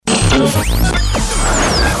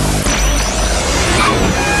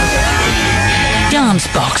Dance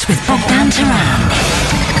Box with Bogdan Taran.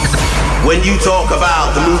 When you talk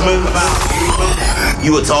about the movement,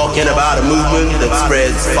 you are talking about a movement that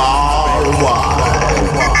spreads far and wide.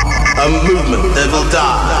 A movement that will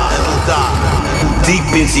die deep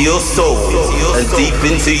into your soul and deep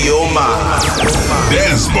into your mind.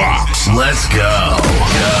 Dance Box. Let's go.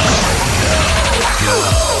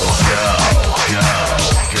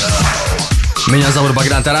 Меня зовут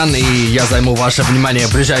Богдан Таран, и я займу ваше внимание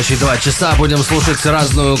в ближайшие 2 часа. Будем слушать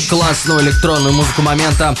разную классную электронную музыку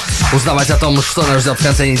момента, узнавать о том, что нас ждет в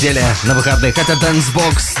конце недели на выходных. Это Dance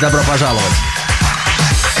Box. Добро пожаловать!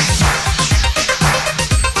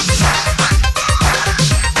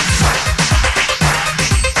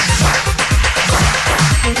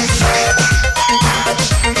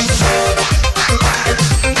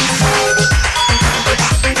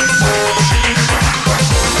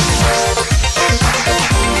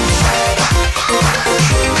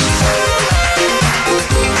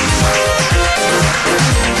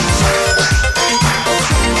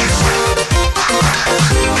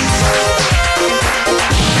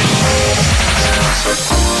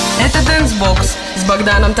 Бокс с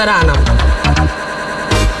Богданом Тараном.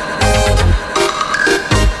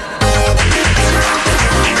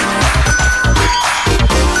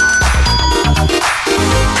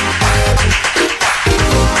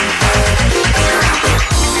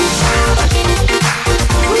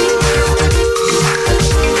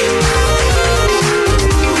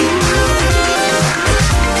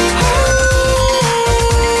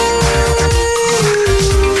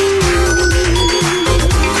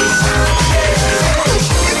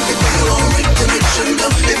 Make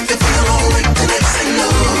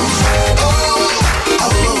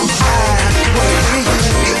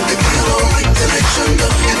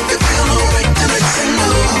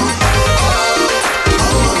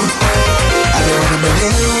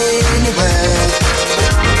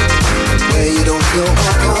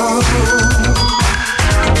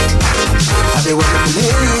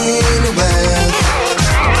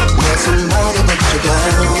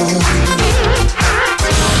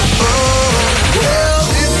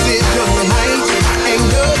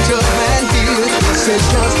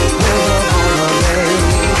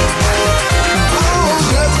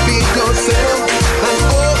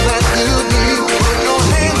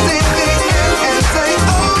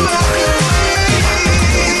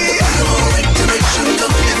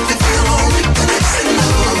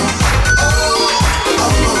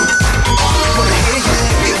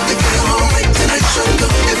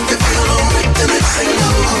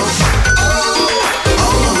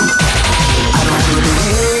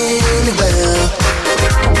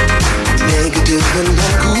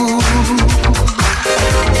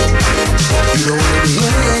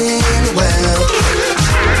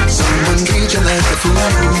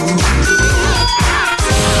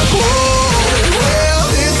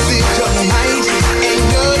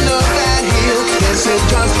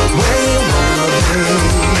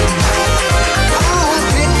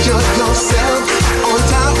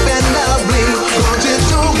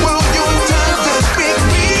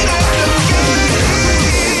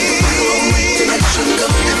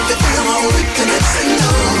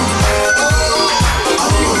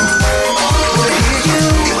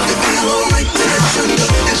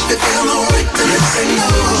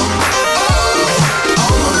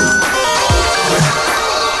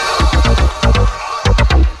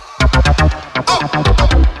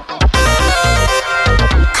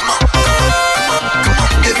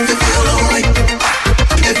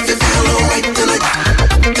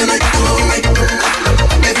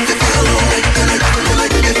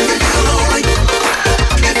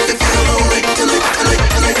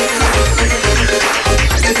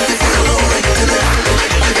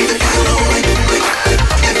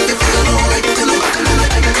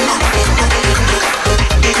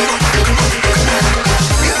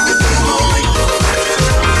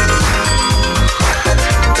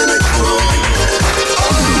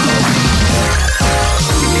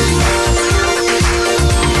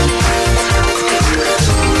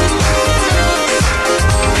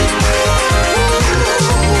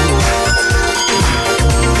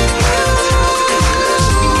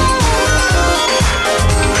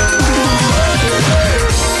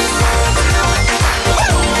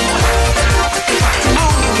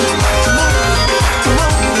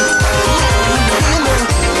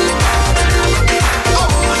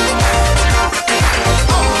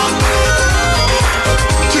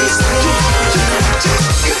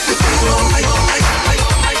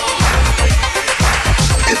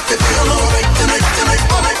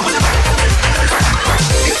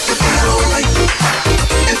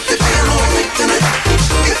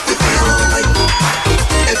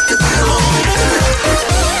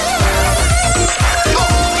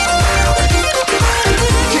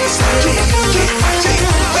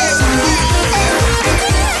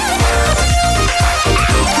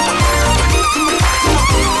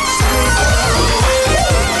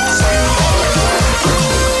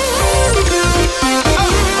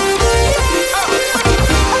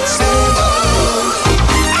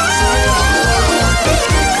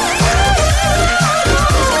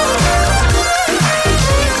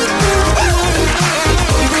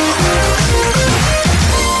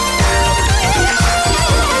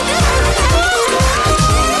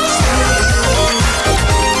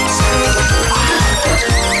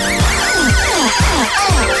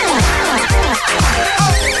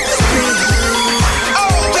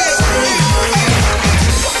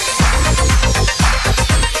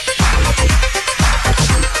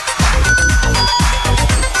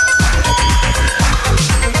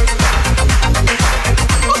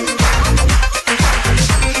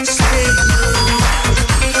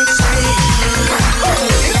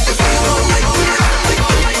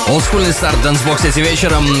олдскульный старт в Дэнсбоксе этим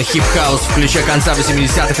вечером. Хип-хаус в ключе конца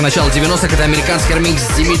 80-х и начала 90-х. Это американский ремикс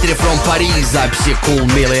Димитри from Paris, записи Cool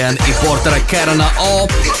Million и Портера Кэрона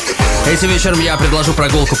Оп. Этим вечером я предложу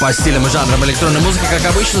прогулку по стилям и жанрам электронной музыки. Как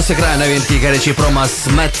обычно, сыграю новинки и горячие промо с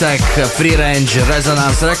Mattec, Free Range,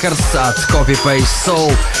 Resonance Records, от Copy Paste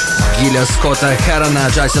Soul, Гиля Скотта, Хэрона,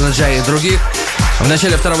 Джастина Джей и других. В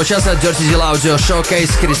начале второго часа Dirty Deal Audio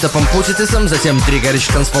Showcase с Кристофом Путитисом, затем 3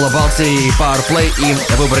 горячих танцпола Балтии, Powerplay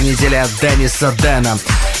и выбор недели от Денниса Дэна.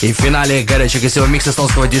 И в финале горячий гостевой микс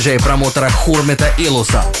эстонского диджея-промоутера Хурмета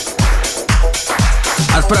Илуса.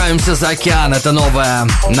 Отправимся за океан, это новое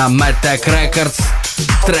на Mattec Records,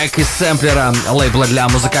 трек из сэмплера лейбла для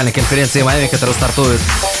музыкальной конференции Майами, который стартует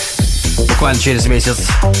буквально через месяц.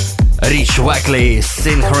 Rich Wackley,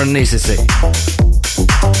 Synchronicity.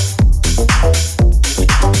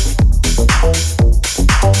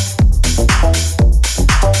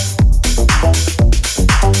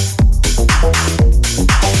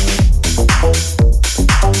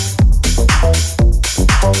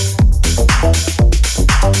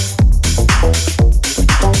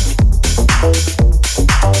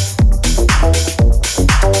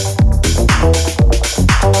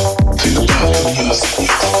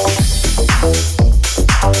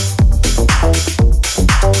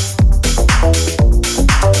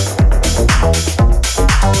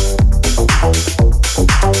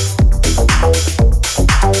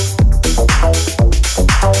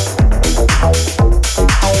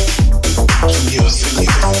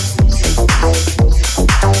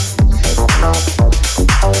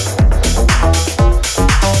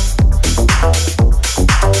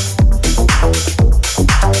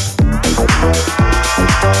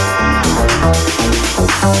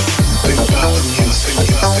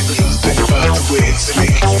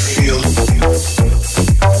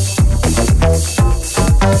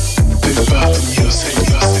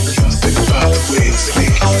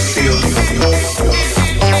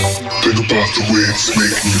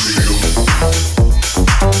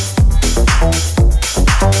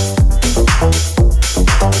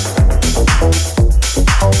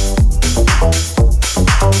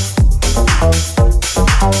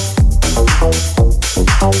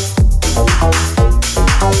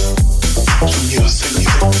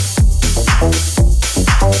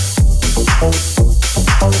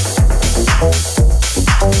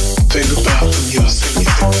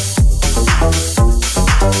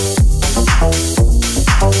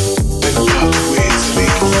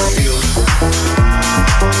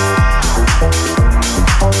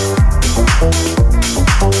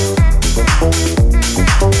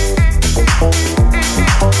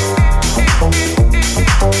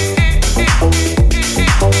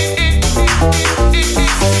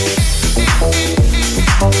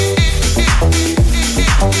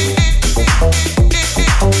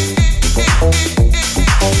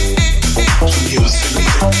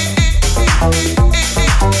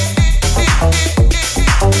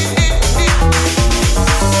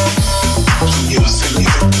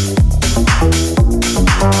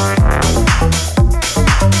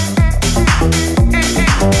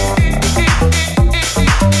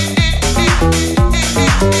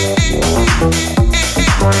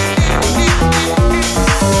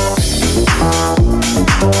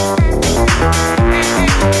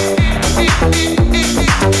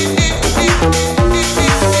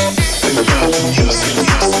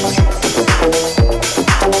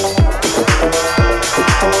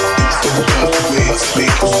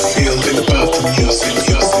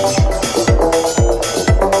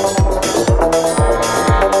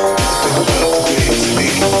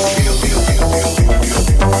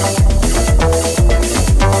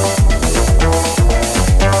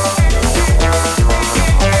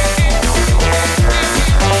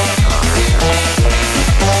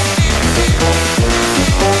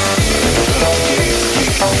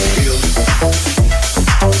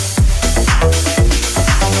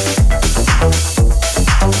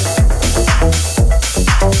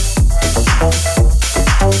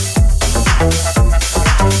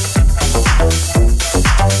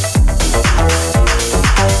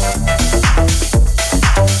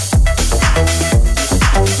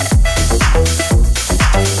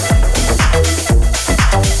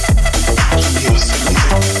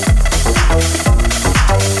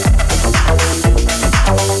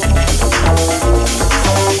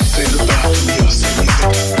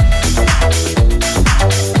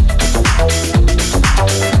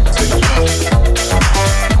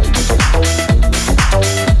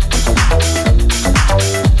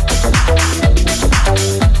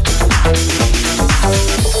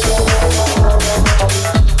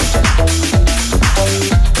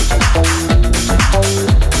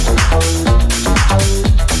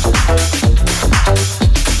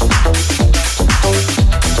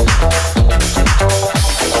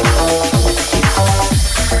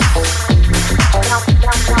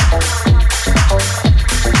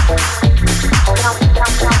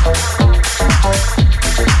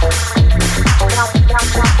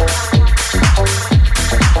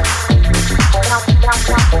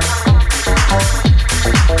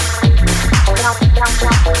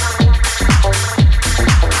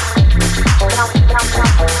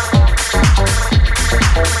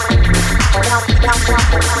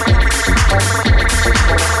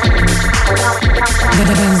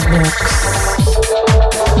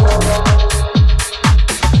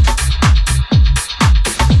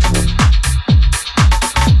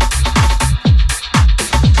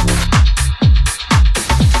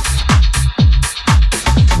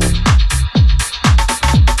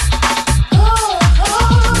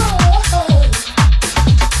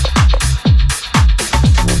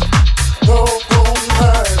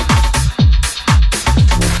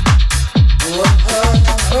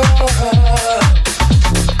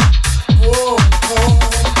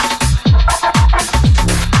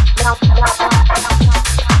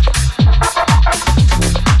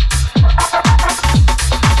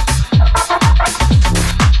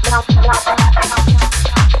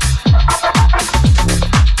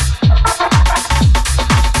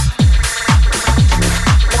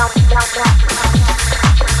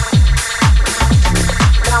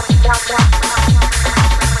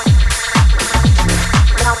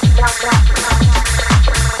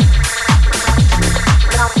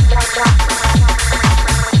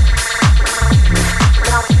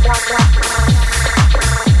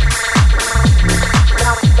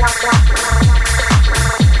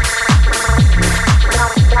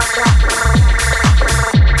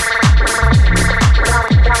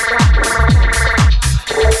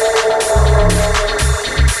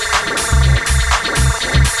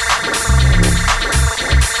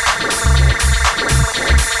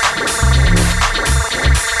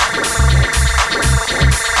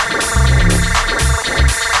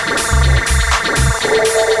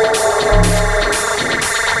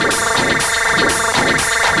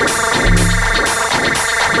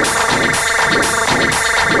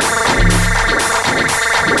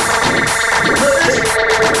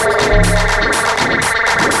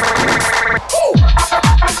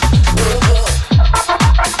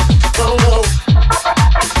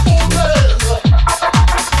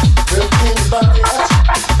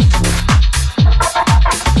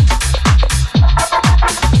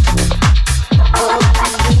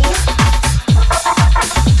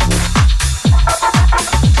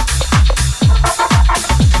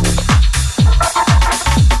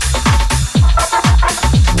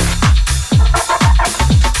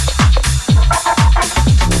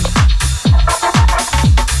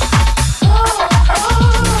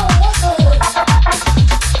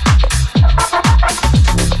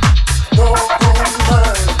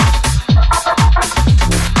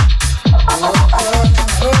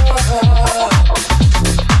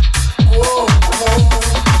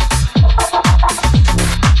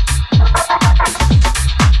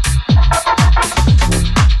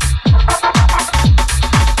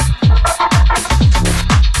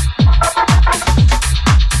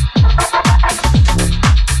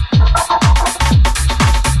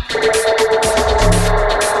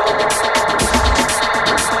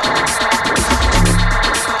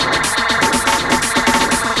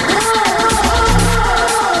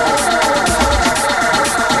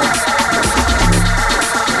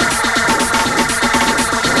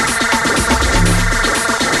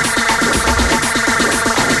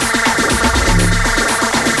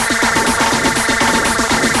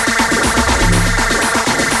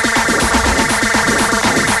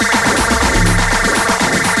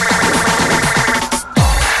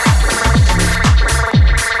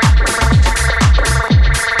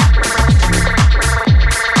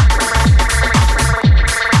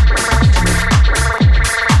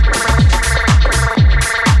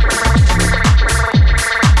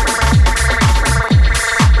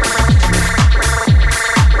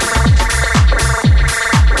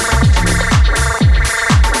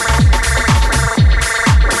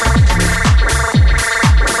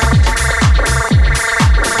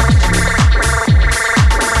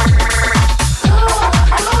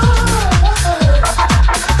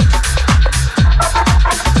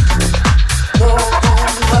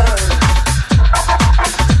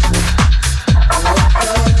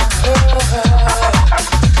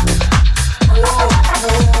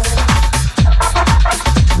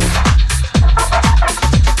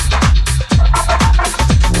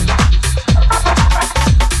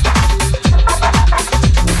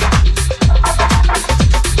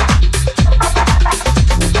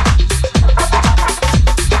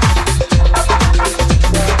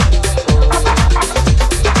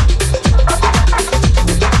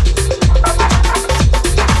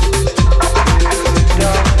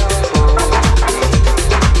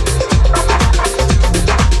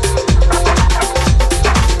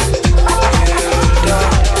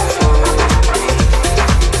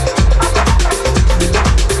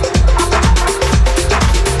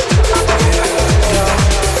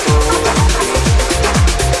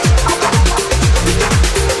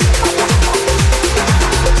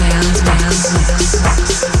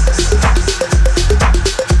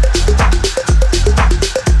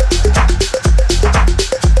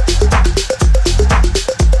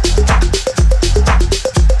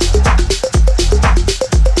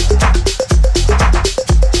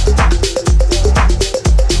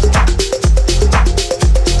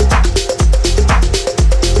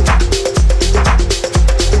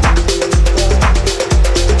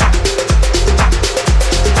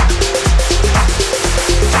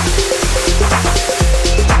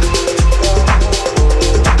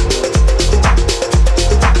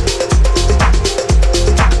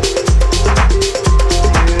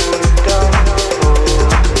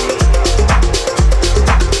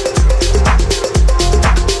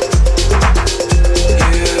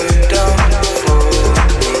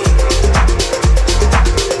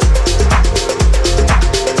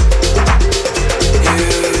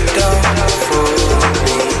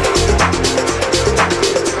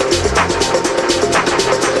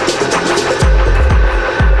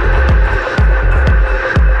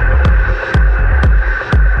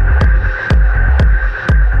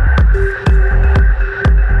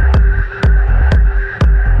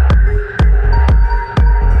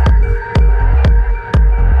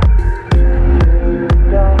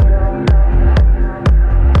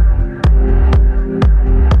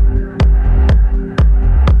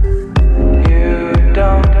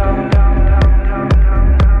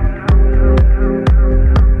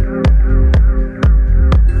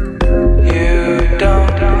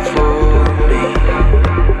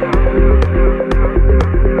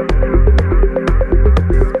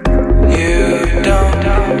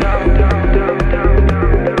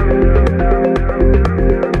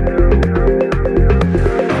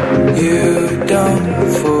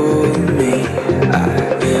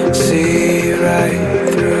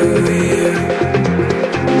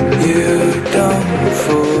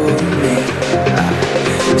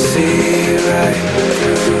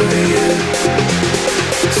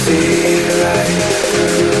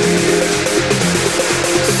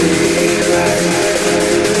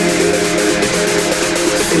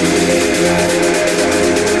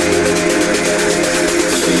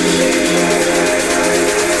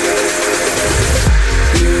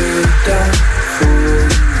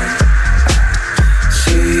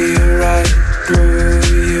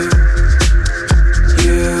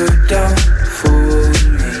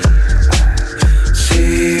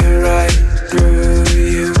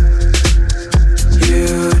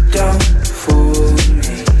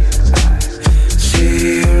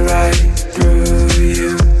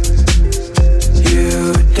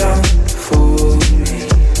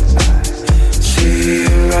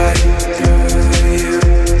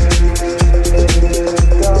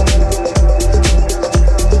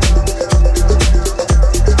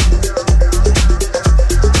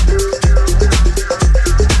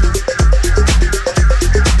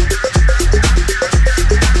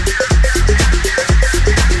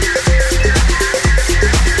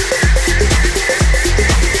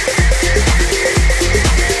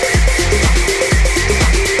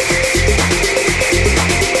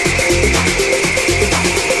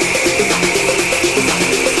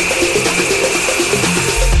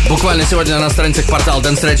 Буквально сегодня на страницах портала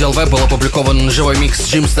Dance Radio LV был опубликован живой микс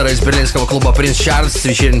Джимстера из берлинского клуба Prince Charles с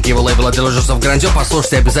вечеринки его лейбла Delicious of Grandeur.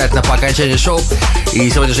 Послушайте обязательно по окончании шоу. И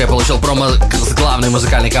сегодня же я получил промо с главной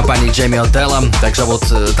музыкальной компанией Джейми О'Делла. Так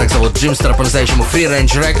зовут Джимстера, по-настоящему Free Range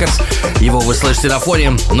Records. Его вы слышите на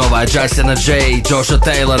фоне. Новая Джастина Джей, Джоша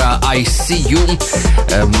Тейлора, I See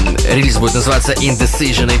You. Релиз будет называться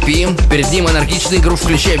Indecision EP. Перед ним энергичный грув в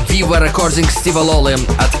ключе Viva Recording Стива Лолли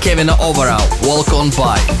от Кевина Овера, Walk On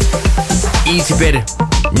By. И теперь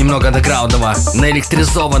немного андеграундного,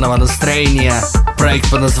 наэлектризованного настроения. Проект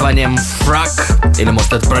под названием Frag, или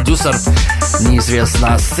может это продюсер,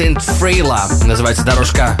 неизвестно. Synth Freela. Называется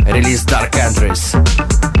дорожка, релиз Dark Entries.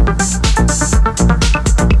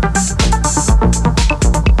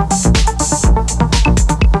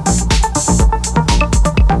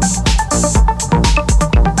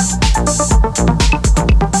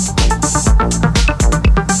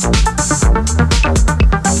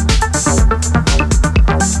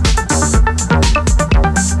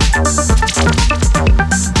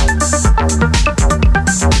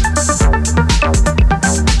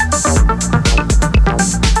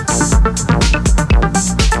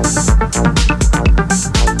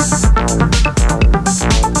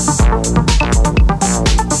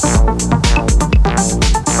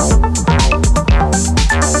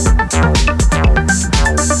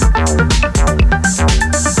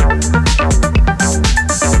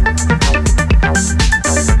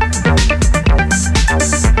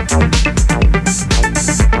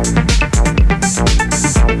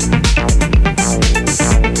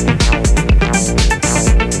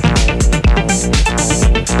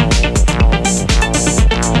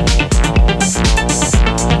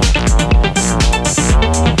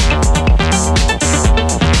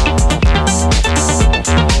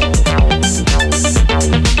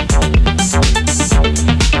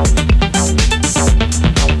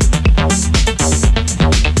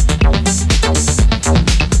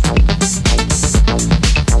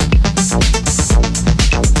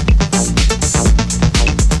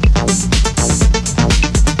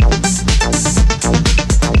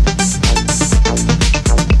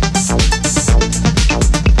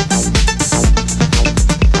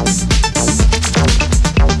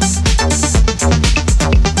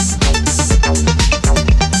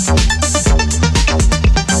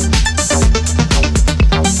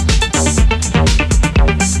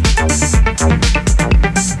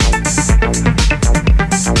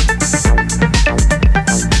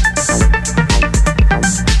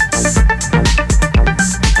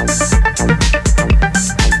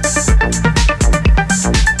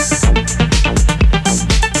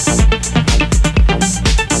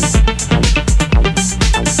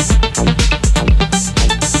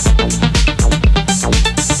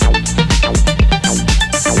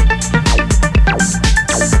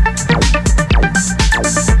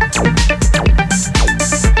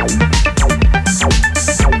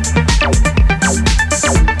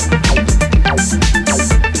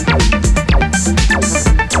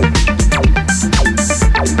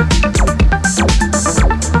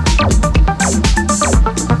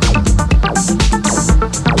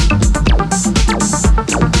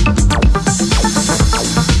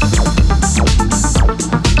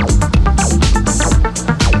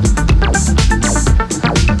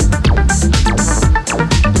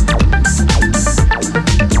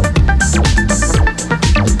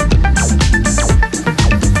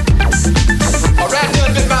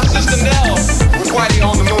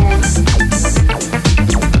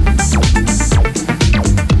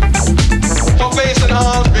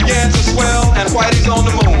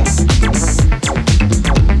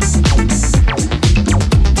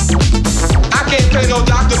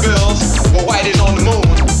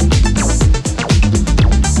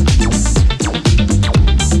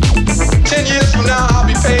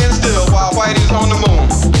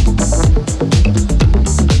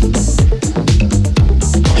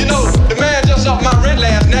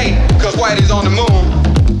 last night, cause Whitey's on the moon.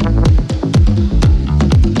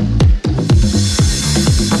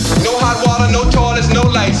 No hot water, no toilets, no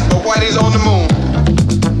lights, but Whitey's on the moon.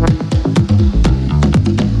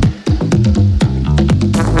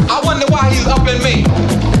 I wonder why he's up in me,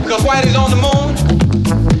 cause Whitey's on the moon.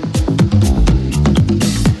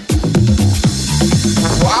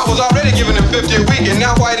 Well, I was already giving him 50 a week, and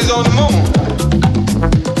now Whitey's on the moon.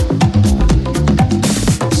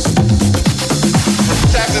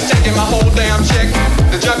 Taxes taking my whole damn check.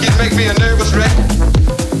 The junkies make me a nervous wreck.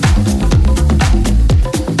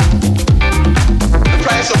 The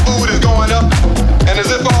price of food is going up, and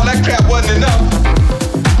as if all that crap wasn't enough,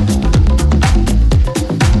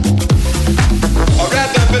 a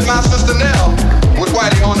rat done bit my sister Nell with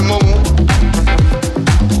Whitey on the moon.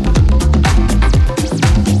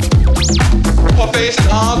 Her face and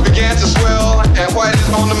arms began to swell, and Whitey's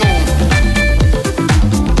on the moon.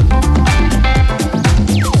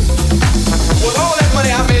 With all that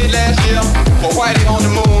money I made last year for Whitey on the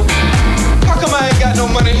moon, how come I ain't got no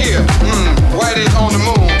money here? Whitey's on the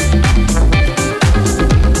moon.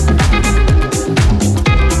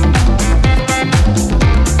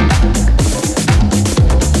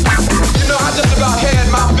 You know, I just about had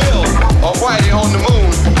my fill of Whitey on the moon.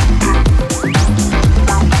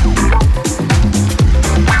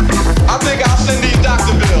 I think I'll send these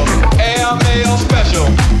doctor bills, air mail special.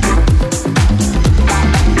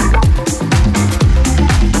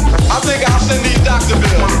 I think I'll send these doctor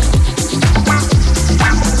bills.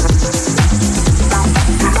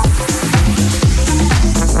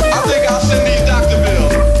 I think I'll send these doctor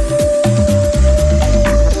bills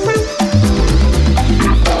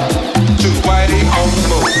to Whitey on the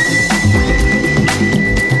moon.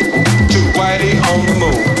 To Whitey on the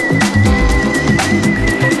moon.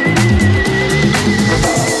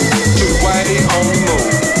 To Whitey on the moon.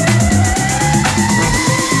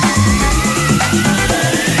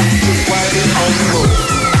 To Whitey on the moon.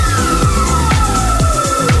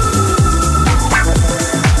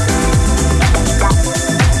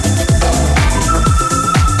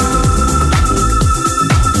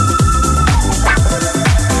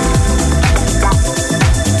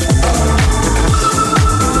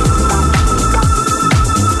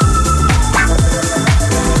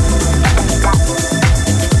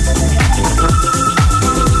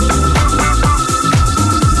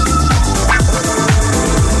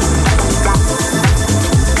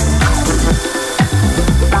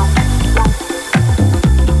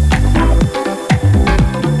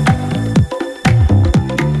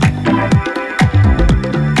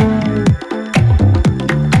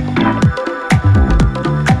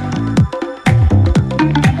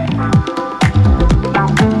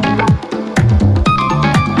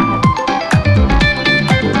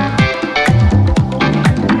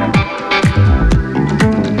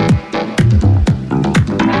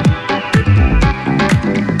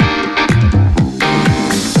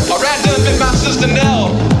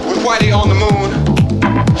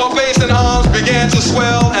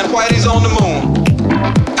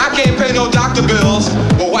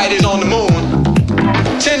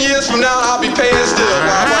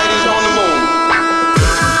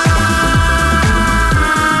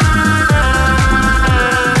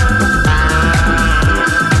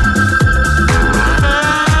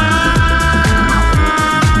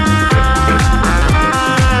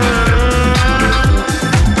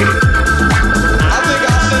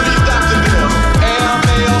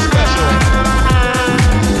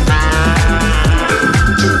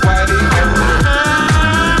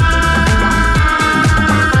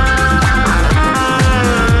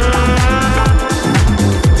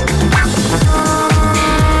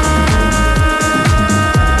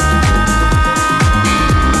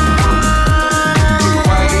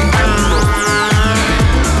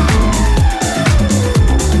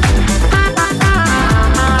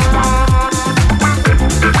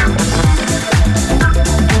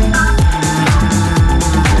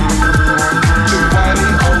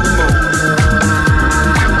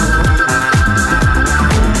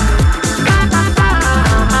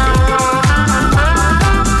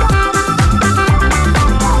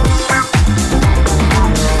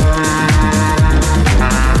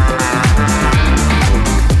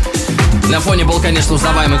 Конечно,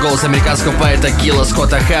 узнаваемый голос американского поэта Гила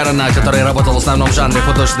Скотта Хэрона, который работал в основном в жанре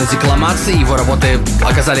художественной декламации. Его работы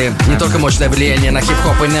оказали не только мощное влияние на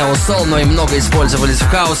хип-хоп и нео-сол, но и много использовались в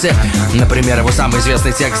хаосе. Например, его самый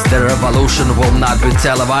известный текст «The Revolution will not be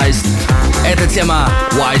televised». Эта тема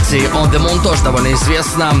Whitey on the Moon тоже довольно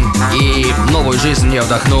известна, и новую жизнь в нее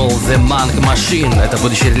вдохнул The Monk Machine. Это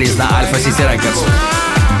будущий релиз на Alpha City Records.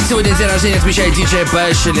 Сегодня день рождения отмечает диджей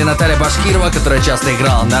Бэш или Наталья Башкирова, которая часто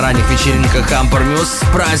играла на ранних вечеринках Hamper Muse. С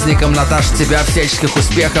праздником, Наташа, тебя, всяческих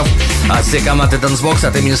успехов от всей команды Dancebox,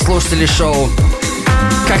 от имени слушателей шоу.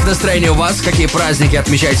 Как настроение у вас? Какие праздники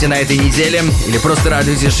отмечаете на этой неделе? Или просто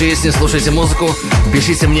радуетесь жизни, слушайте музыку?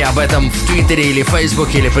 Пишите мне об этом в Твиттере или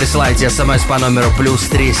Фейсбуке, или присылайте смс по номеру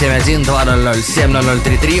 +371 200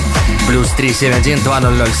 7033,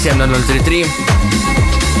 +371 200 7033.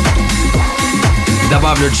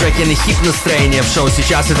 Добавлю Джеки на хип настроение в шоу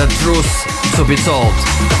сейчас. Это Truth to be told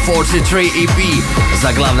 43 EP,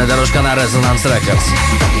 заглавная дорожка на Resonance Records.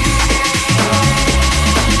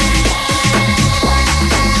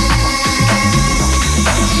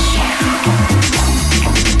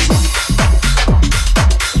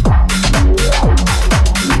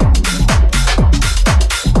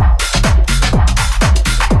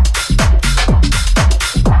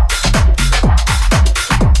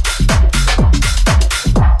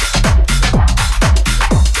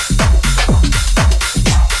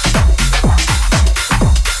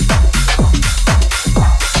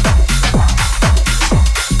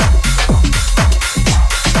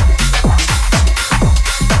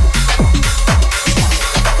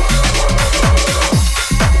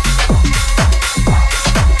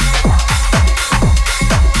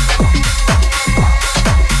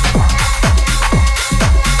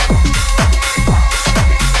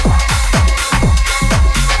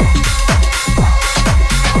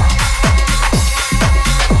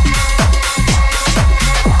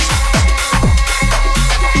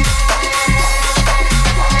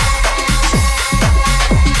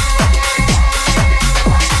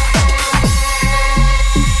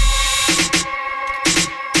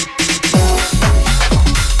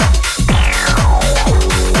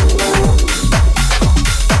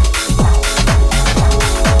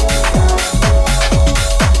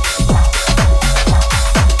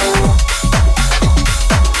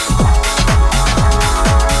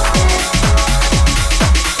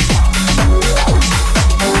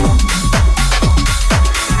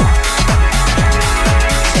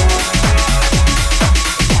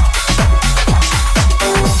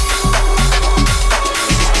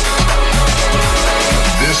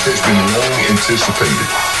 Anticipated.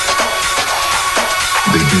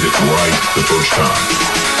 They did it right the first time.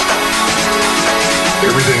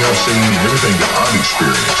 Everything I've seen, everything that I've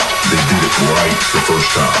experienced, they did it right the first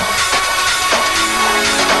time.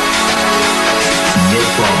 No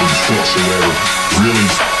problems whatsoever. Really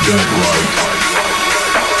done it right.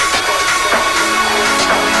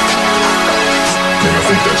 And I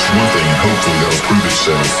think that's one thing, and hopefully that'll prove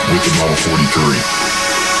itself with the Model 43.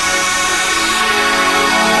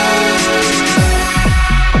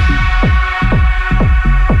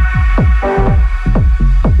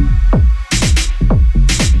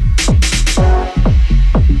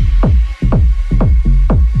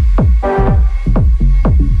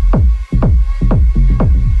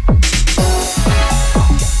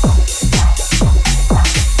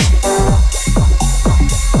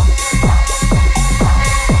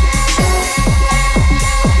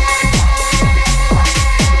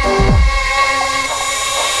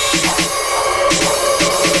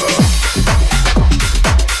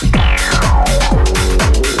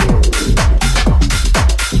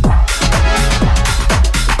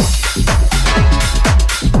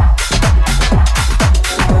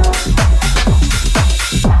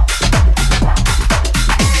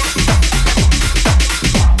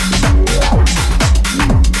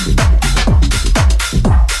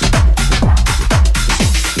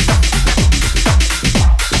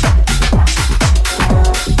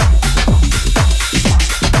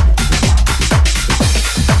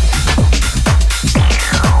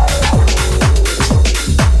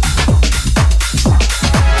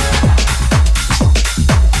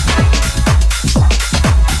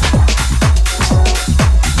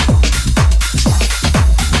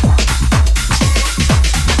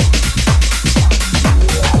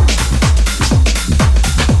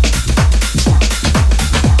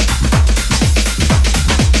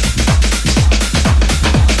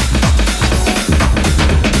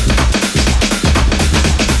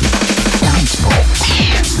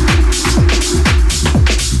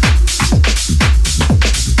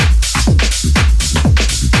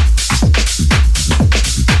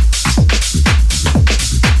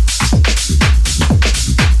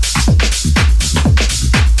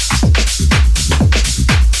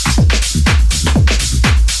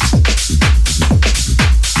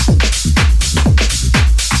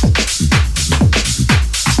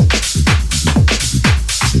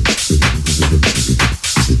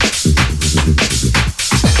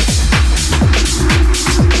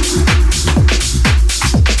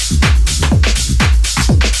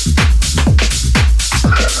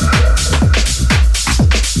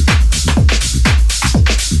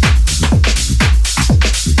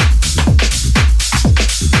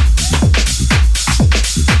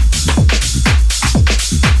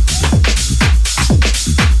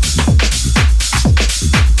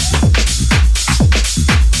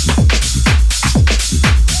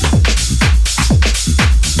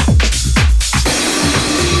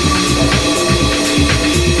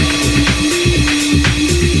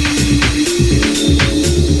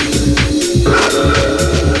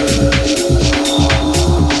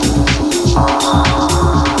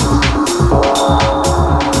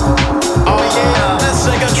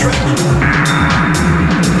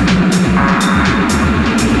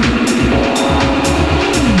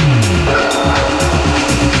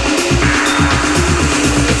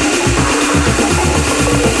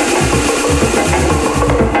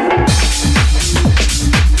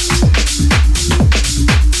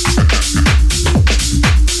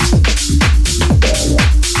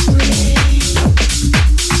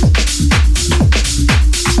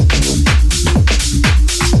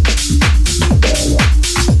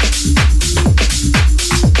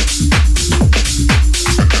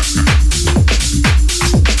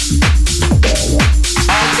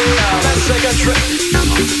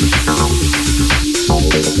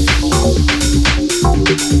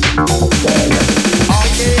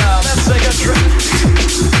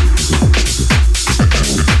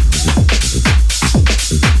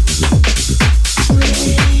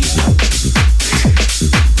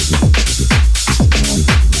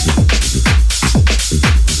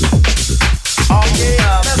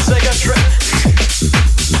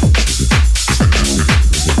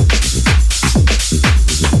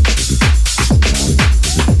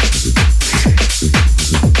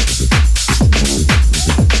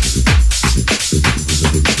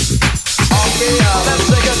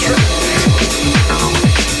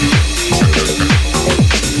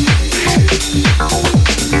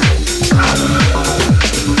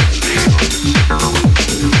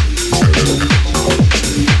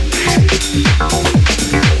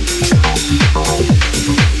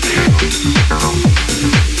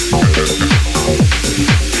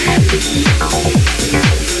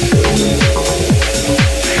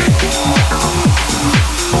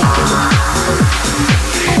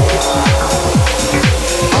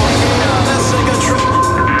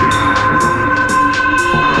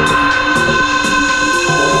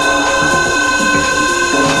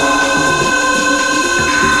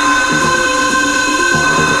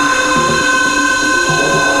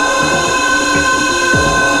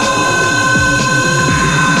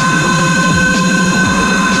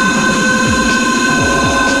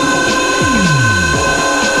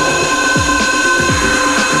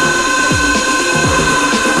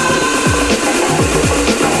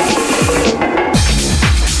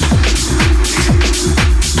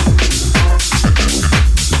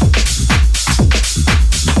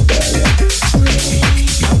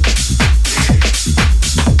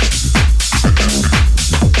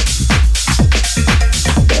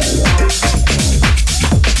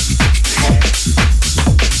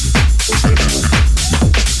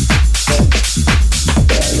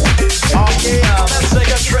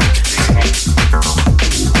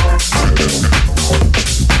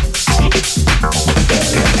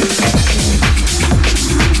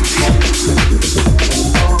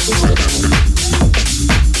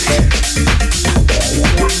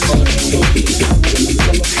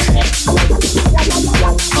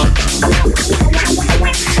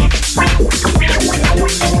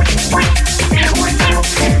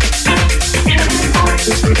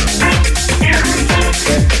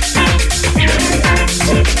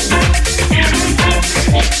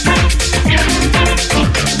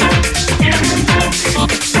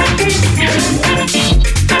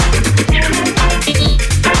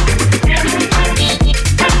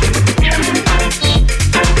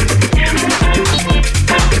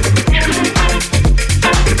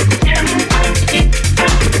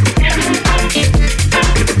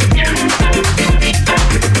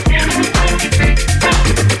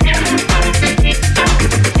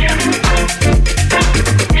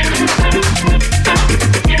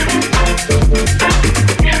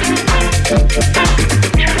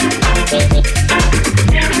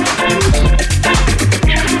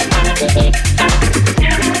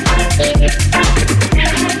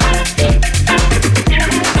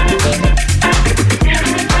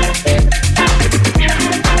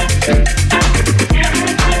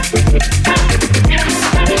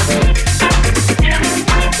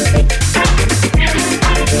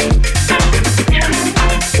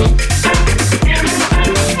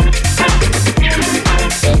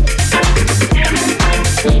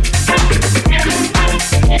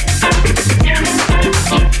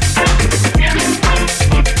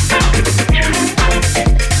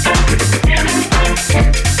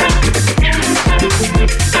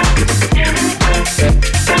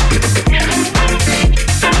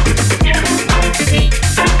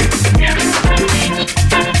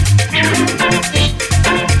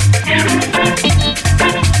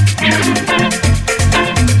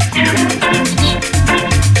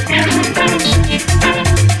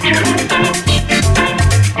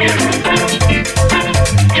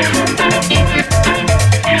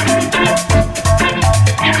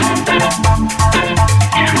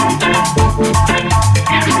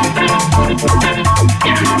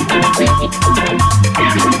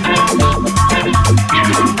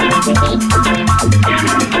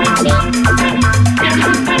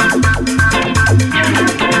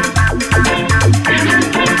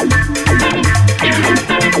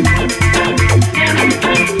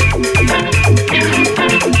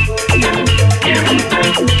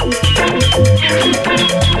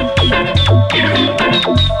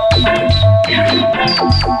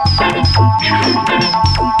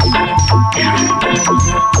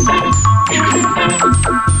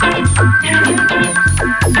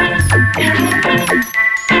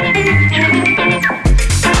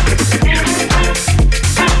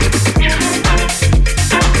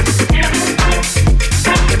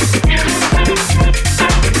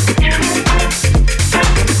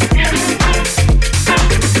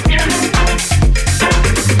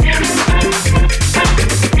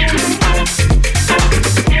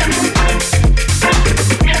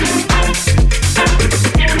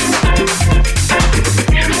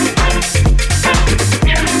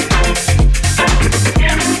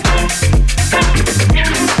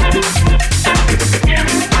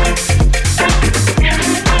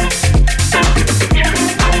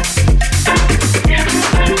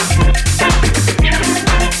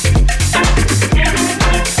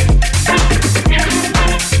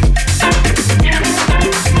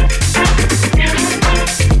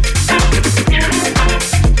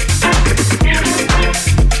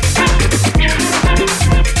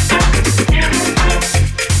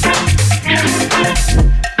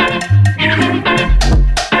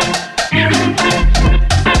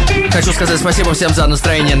 сказать спасибо всем за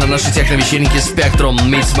настроение на нашей техно-вечеринке Spectrum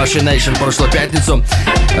Meets Machination в прошлую пятницу.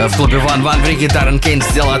 В клубе One One в Риге Даррен Кейн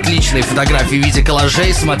сделал отличные фотографии в виде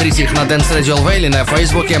коллажей. Смотрите их на Dance Radio LV или на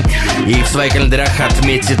Фейсбуке. И в своих календарях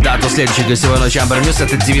отметьте дату следующей гостевой ночи Amber Muse.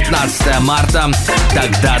 Это 19 марта.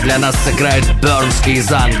 Тогда для нас сыграет Бернский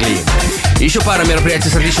из Англии. Еще пара мероприятий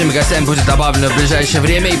с отличными гостями будет добавлено в ближайшее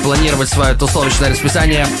время. И планировать свое тусовочное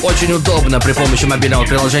расписание очень удобно при помощи мобильного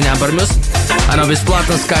приложения Amber Muse. Оно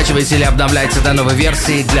бесплатно, скачивайте или обновляйте до новой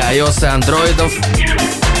версии для iOS и андроидов.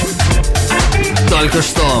 Только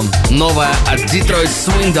что новая от Detroit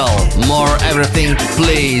Swindle More Everything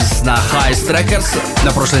Please на Heist Records.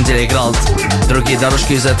 На прошлой неделе играл другие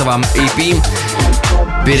дорожки из этого EP.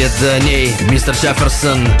 Перед ней Мистер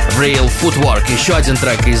Джефферсон Real Footwork. Еще один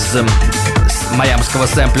трек из майамского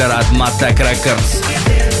сэмплера от Matek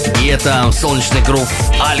Records. И это солнечный грув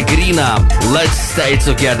Аль Грина Let's Stay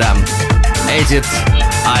Together. Эдит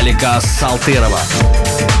Алика Салтырова.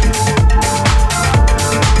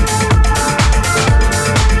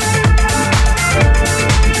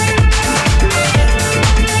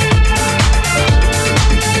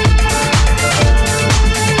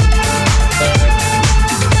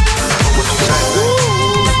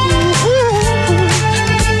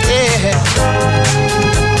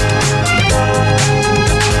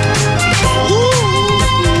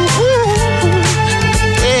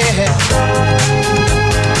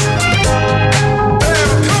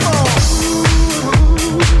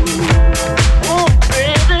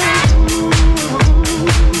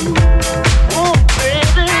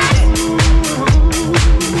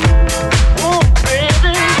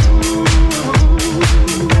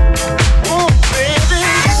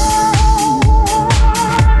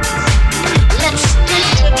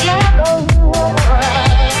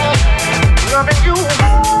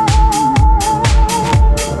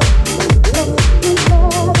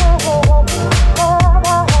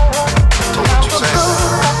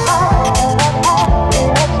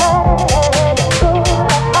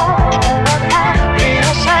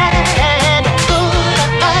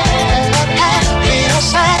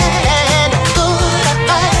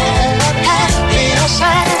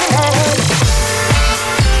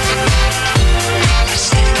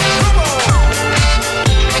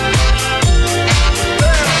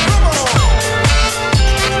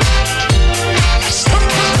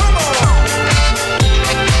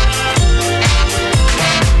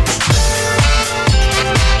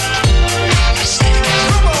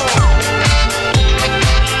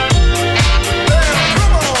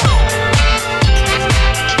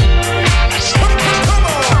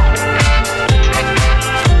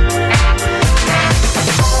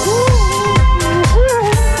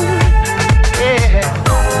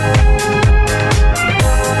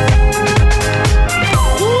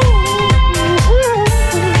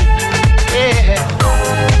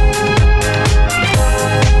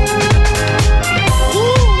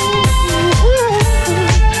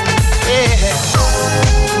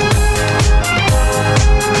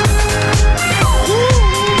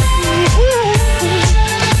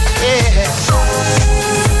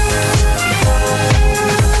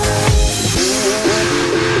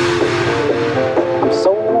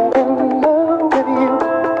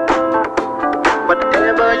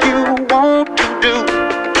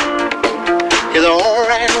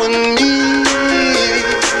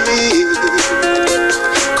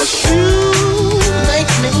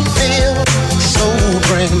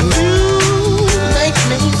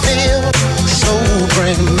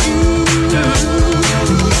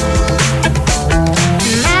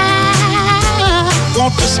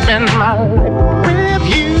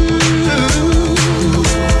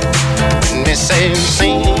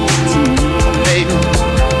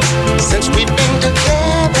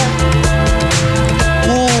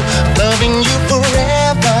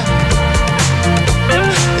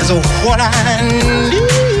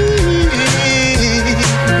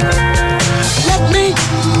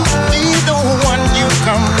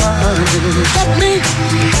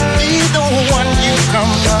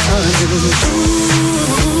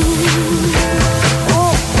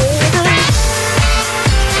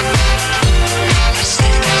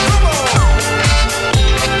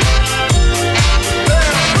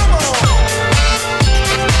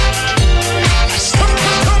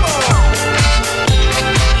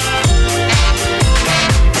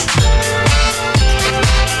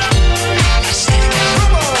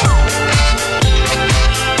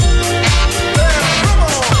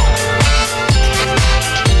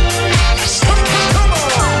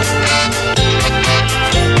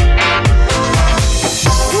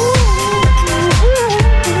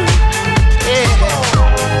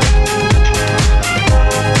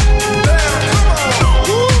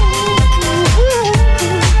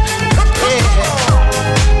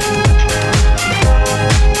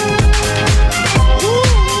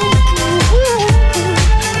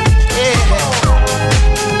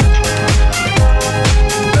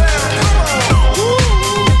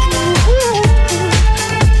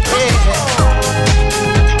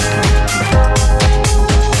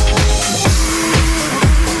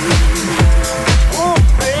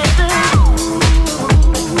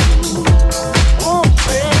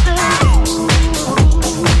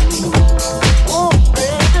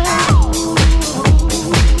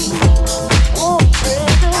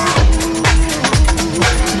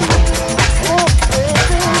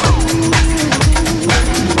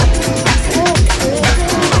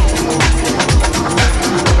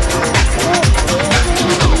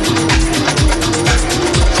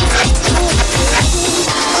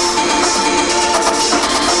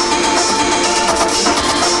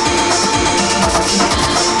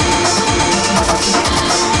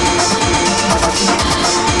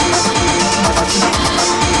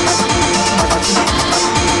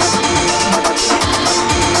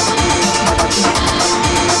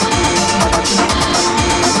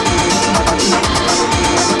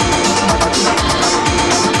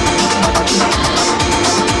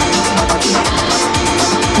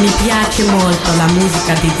 Mi piace molto la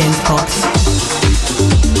musica di Dance Box.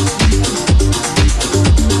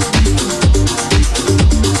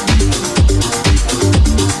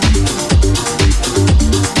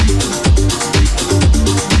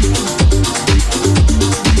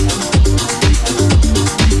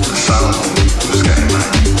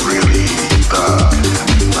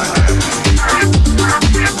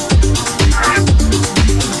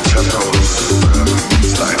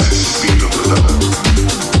 Starting to speed up the level.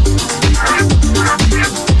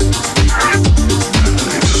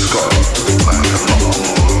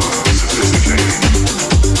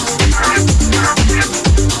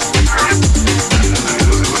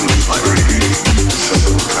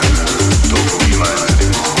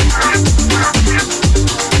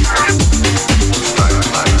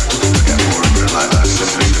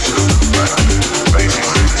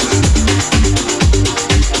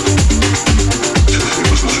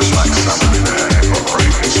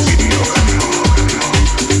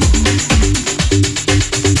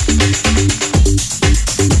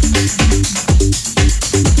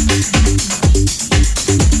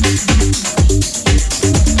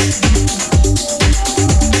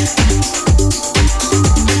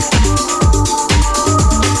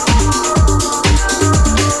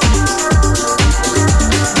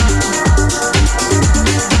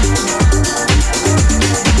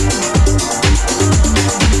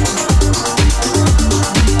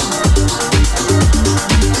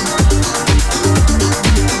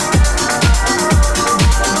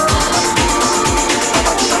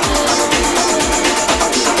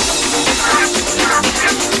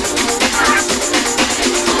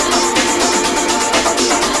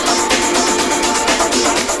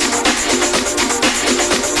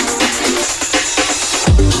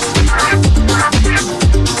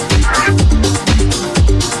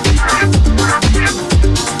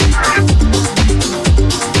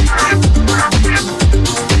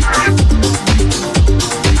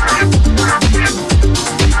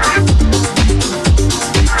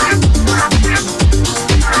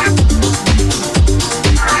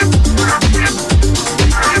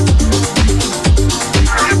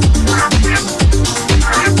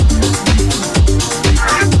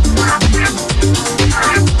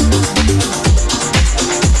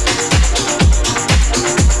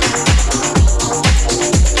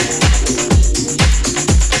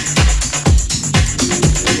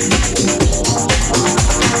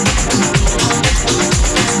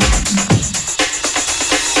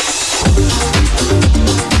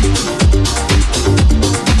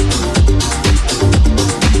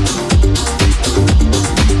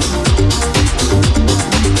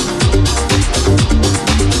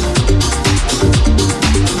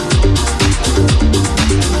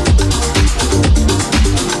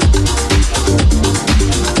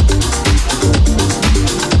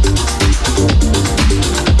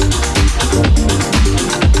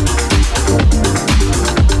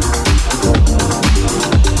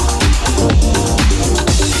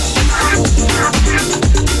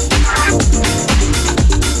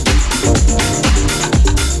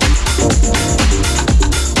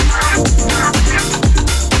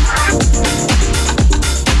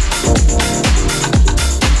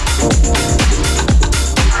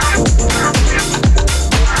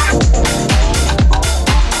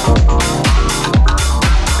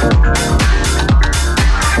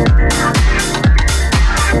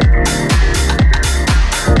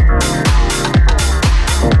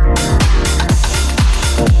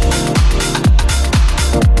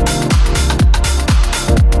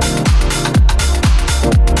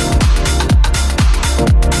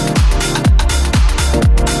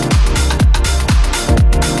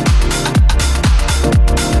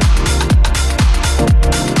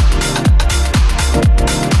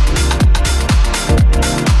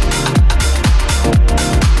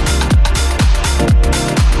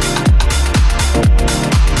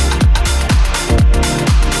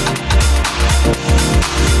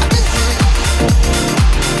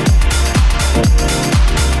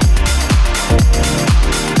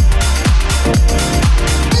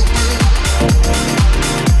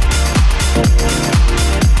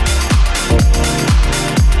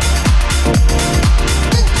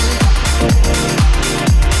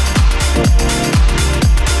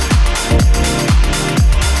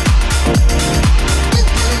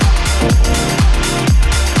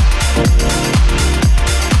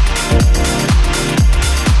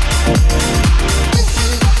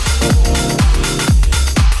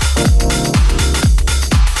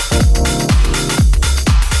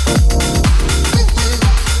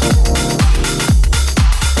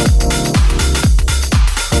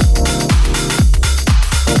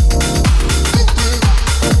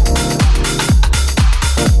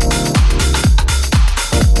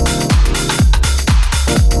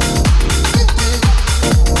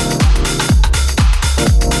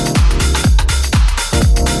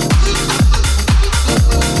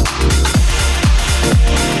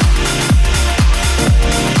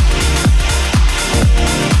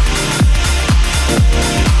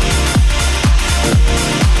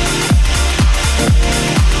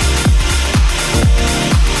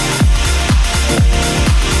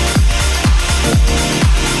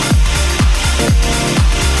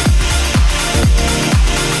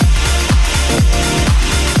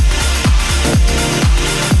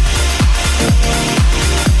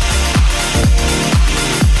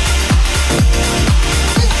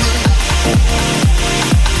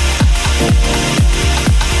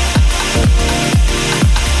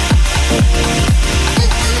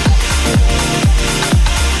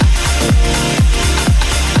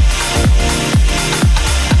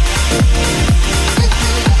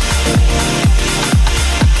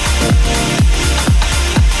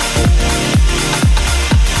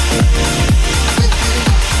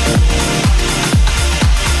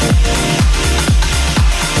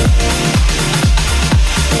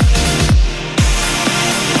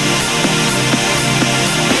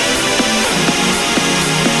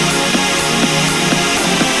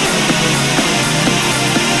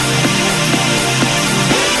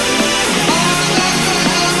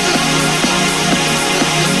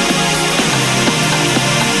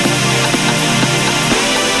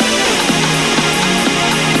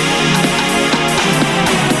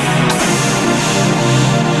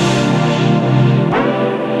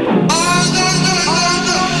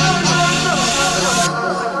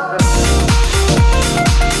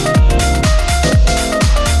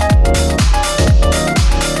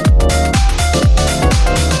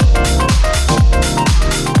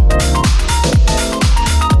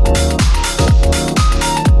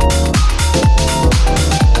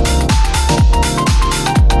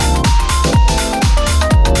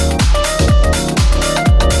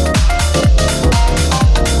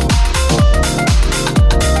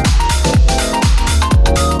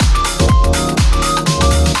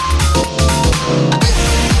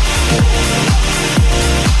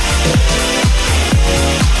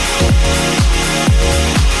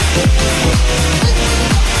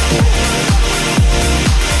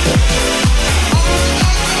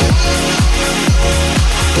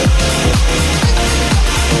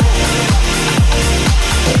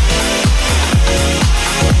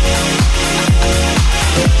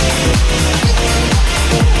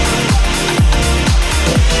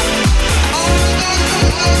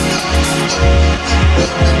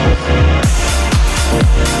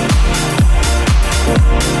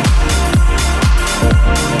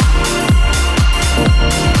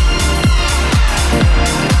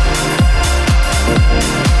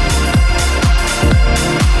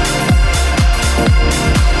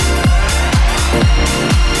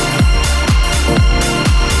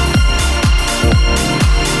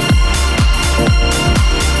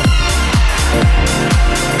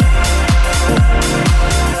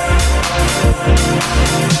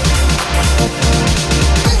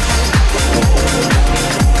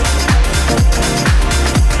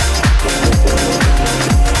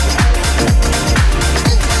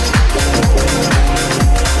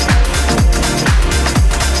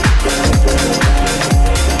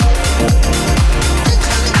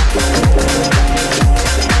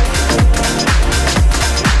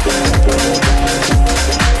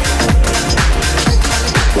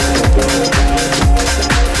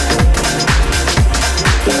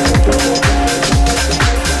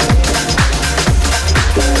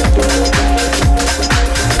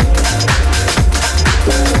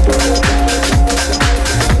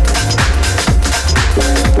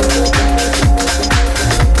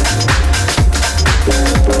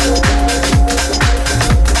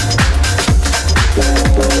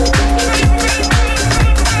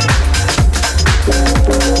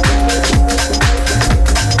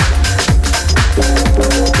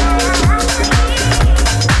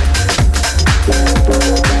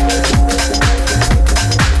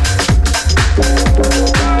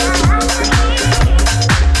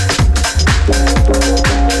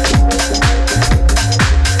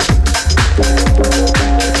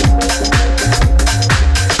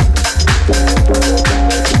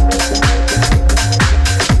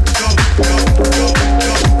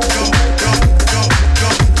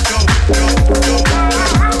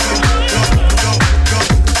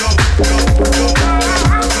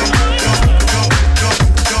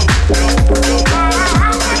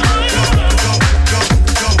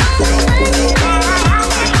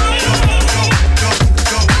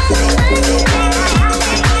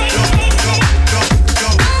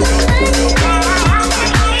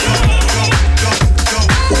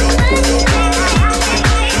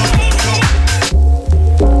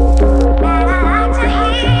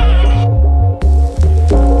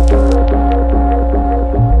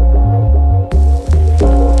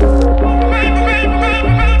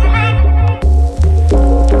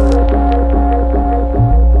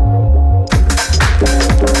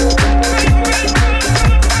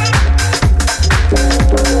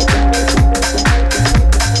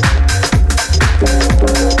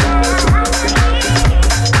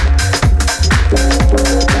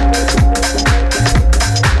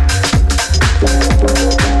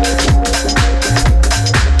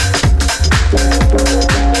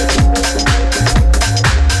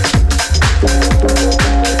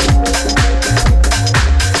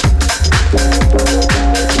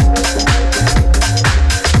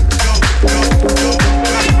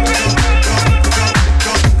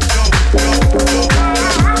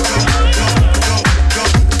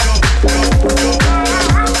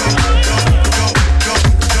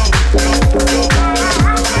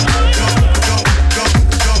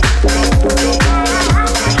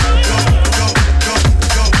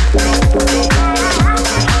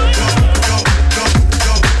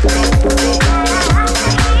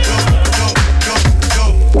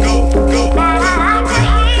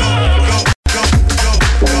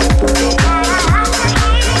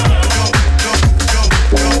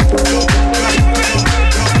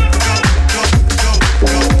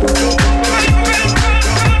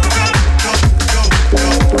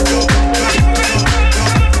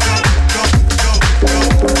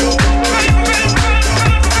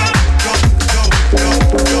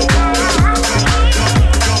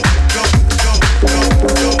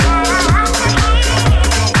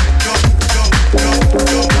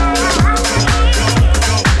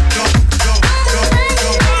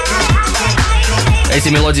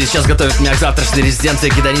 мелодии сейчас готовят меня к завтрашней резиденции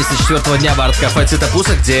гедонисты 4-го дня в арт-кафе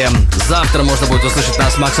Цитопуса, где завтра можно будет услышать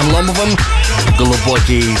нас с Максом Ломовым.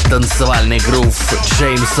 Глубокий танцевальный грув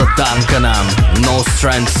Джеймса Данкана No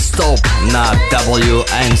Strength Stop на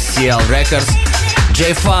WNCL Records.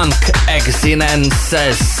 J-Funk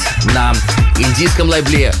Exinenses на индийском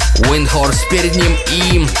лейбле Windhorse перед ним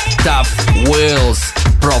и Tough Wheels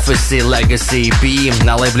Prophecy Legacy EP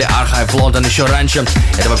на лейбле Archive London еще раньше.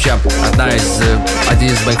 Это вообще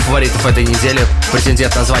один из моих фаворитов этой недели,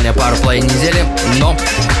 претендент на звание Powerplay недели, но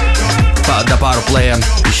до Powerplay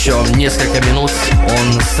еще несколько минут,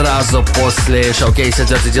 он сразу после шоу-кейса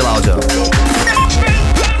Dirty Deal Audio.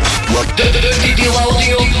 Dirty Deal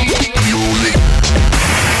Audio.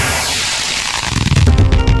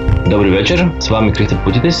 Добрый вечер, с вами Кристоф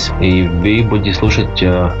Путитис, и вы будете слушать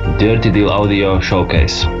Dirty Deal Audio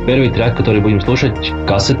Showcase. Первый трек, который будем слушать,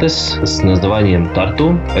 Cassettes с названием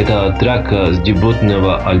Tartu. Это трек с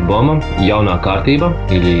дебютного альбома Jaunā kārtība,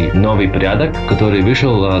 или Новый порядок, который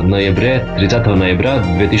вышел в ноябре, 30 ноября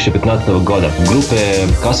 2015 года. В группе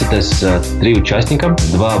Cassettes 3 участника,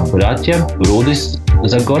 2 братья, Rudis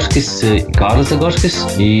Загорскис, Карл Загорскис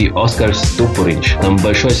и Оскар Ступурич. Там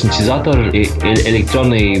большой синтезатор, и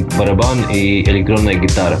электронный барабан и электронная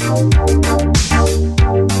гитара.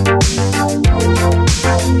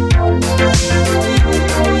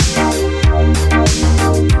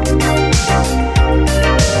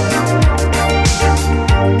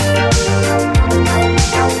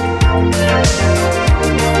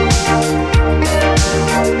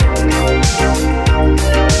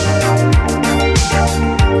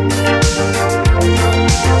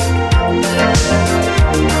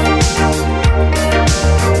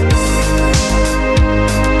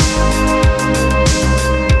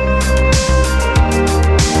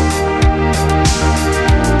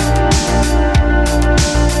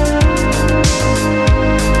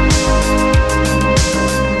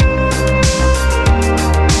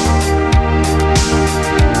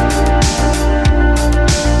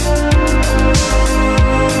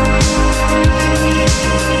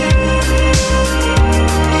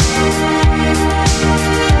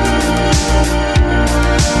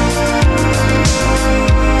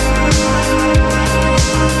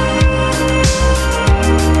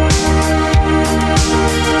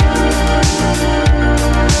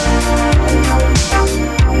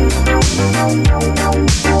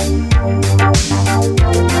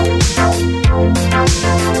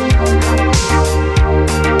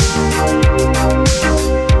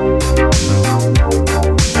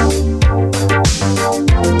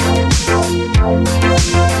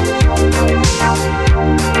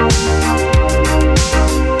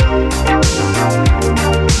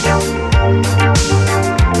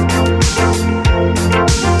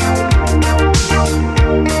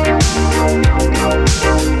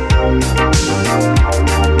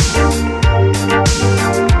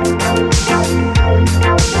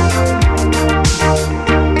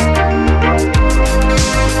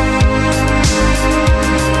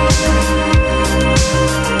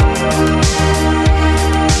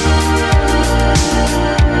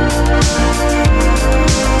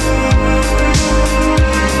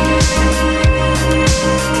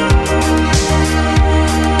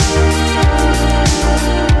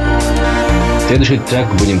 Следующий трек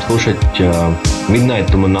будем слушать Midnight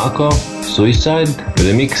to Monaco, Suicide,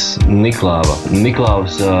 ремикс Niklaus.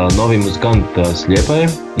 Niklaus новый музыкант с Лепая,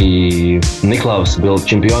 и Niklaus был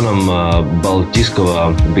чемпионом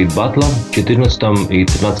Балтийского бит-батла в 2014 и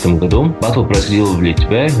 2013 году. Батл происходил в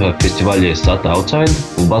Литве, в фестивале Sata Outside.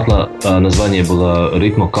 У батла название было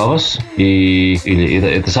Ritmo Kavas,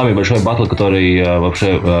 это самый большой батл, который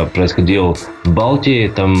вообще происходил в Балтии.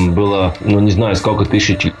 Там было, не знаю, сколько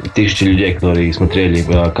тысяч людей, которые смотрели,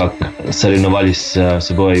 как соревновались с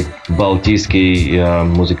собой балтийские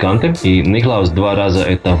музыканты. И Niklaus 2 раза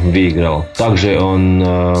это выиграл. Также он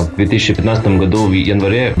в 2015 году в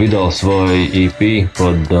январе выдал свой EP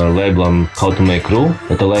под лейблом How to Make Rule.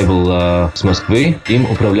 Это лейбл с Москвы. Им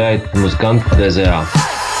управляет музыкант DZA.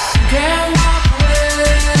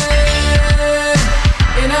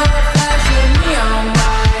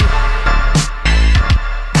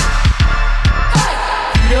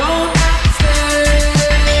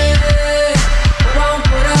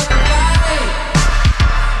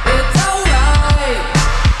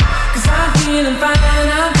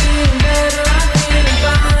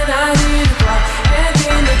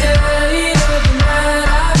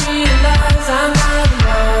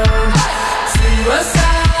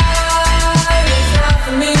 Suicide.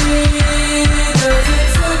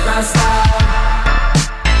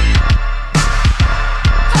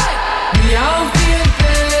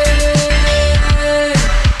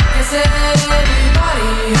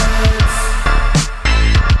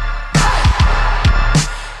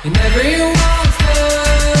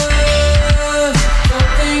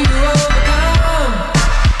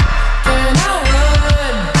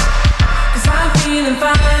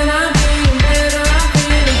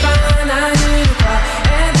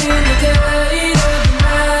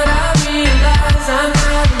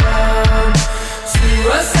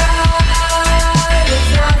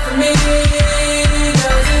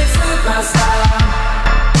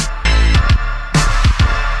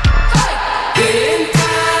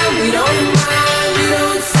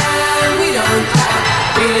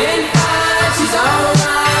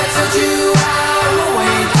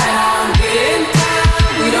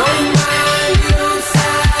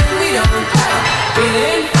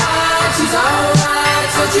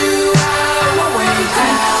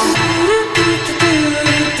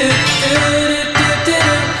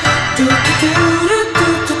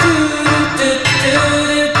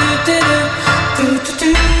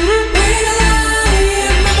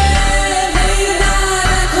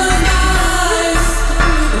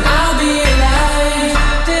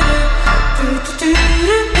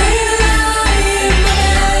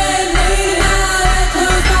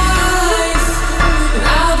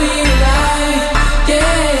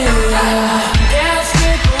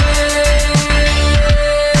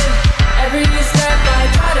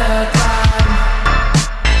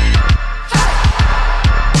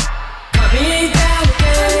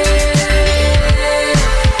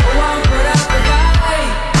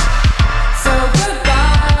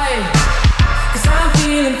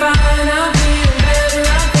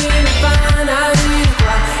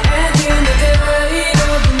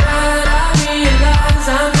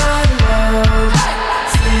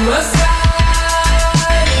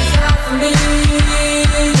 me,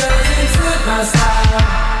 doesn't suit my style.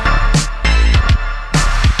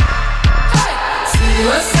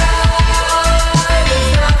 Suicide is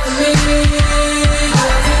not for me,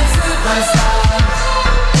 doesn't suit my style.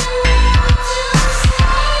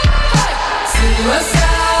 Suicide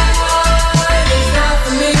is not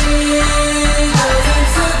for me, doesn't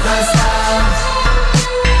suit my style.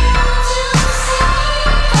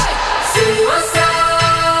 Suicide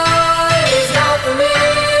is not for me,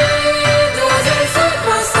 doesn't suit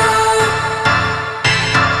my style.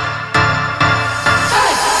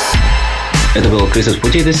 Это был Крисос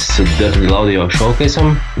Путидис с Dirty Audio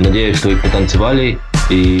шоукейсом. Надеюсь, что вы потанцевали,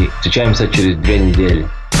 и встречаемся через 2 недели.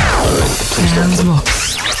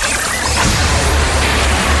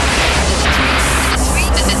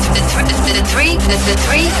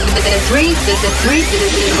 The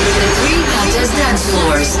three hottest dance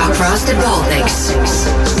floors across the Baltics.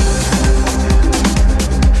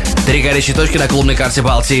 3 горячие точки на клубной карте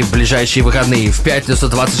Балтии в ближайшие выходные. В пятницу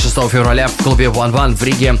 26 февраля в клубе One One в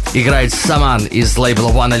Риге играет Саман из лейбла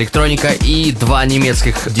One Electronica и 2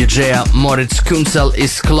 немецких диджея Мориц Кюнцел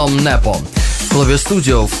из Клом Непо. В клубе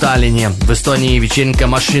Студио в Таллине в Эстонии вечеринка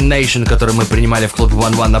Machine Nation, которую мы принимали в клубе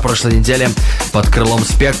One One на прошлой неделе под крылом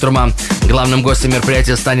Спектрума. Главным гостем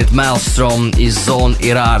мероприятия станет Maelstrom из Zone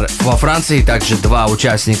Irar. Во Франции также 2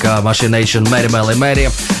 участника Machine Nation Мэри Мел и Мэри.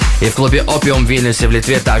 И в клубе Opium в Вильнюсе в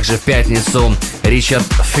Литве также в пятницу Ричард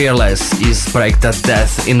Fearless из проекта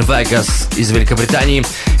Death in Vegas из Великобритании.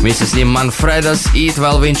 Вместе с ним Манфредос и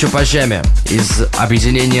 12 Inch Pajeme из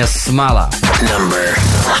объединения Смала.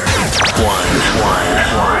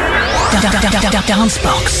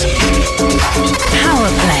 Dancebox.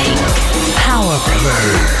 Powerplay. Powerplay.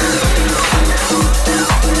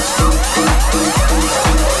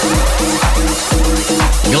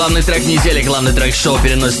 Главный трек недели, главный трек шоу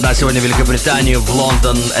переносит на сегодня в Великобританию, в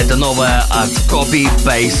Лондон. Это новое от Copy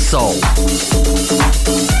Paste Soul.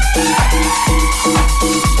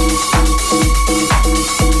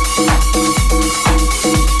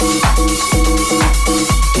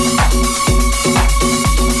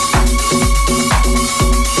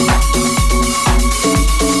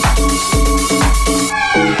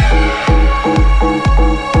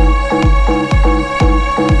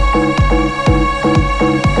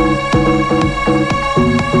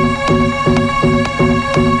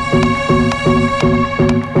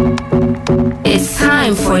 It's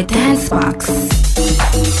time for Dancebox.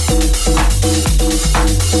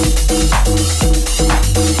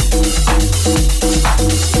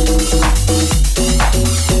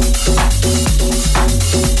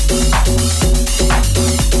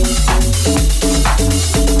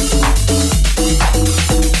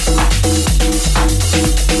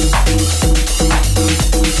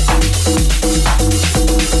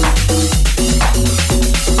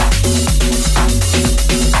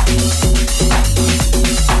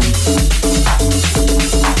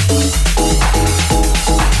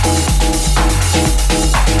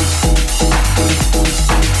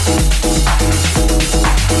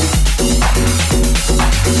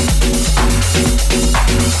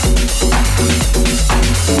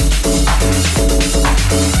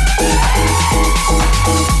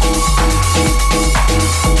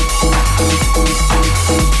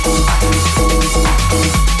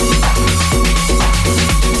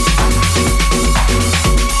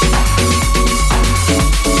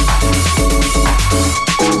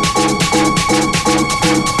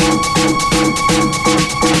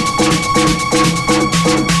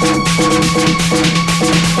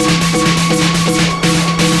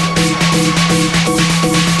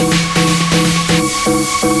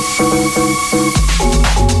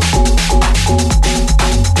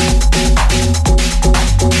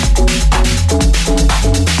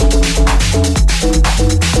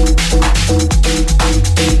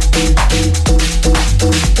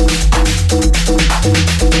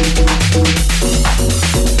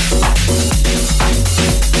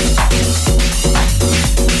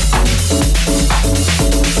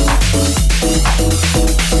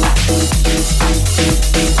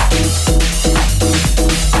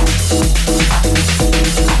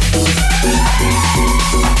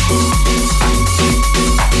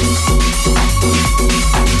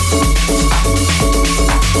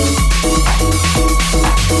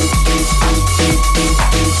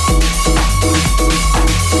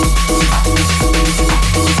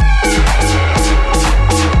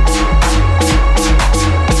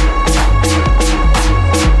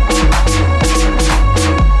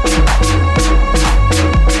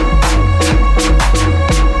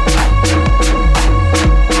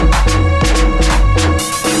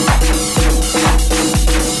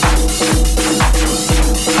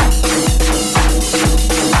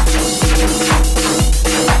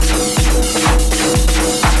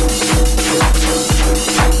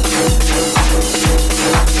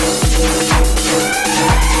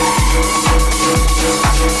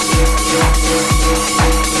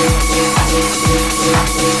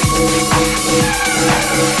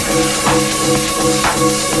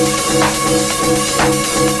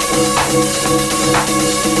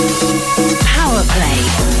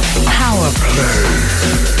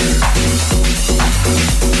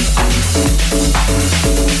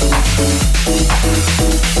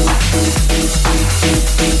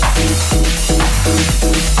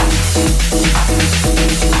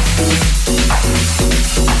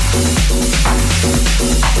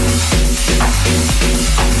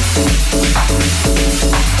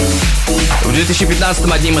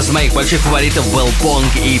 2015-м одним из моих больших фаворитов был Pong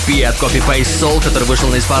EP от Copy Paste Soul, который вышел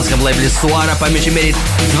на испанском лейбле Suara. По меньшей мере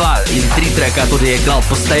 2 или 3 трека оттуда я играл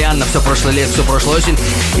постоянно все прошлое лето, всю прошлую осень.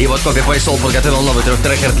 И вот Copy Paste Soul подготовил новый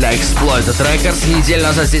трехтрекер для Exploited Records. Неделю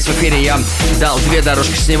назад здесь в эфире я дал 2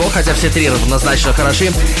 дорожки с него, хотя все 3 равнозначно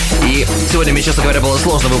хороши. И сегодня мне, честно говоря, было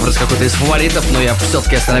сложно выбрать какой-то из фаворитов, но я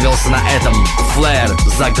все-таки остановился на этом. Flare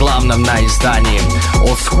заглавном на издании.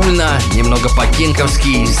 Олдскульно, немного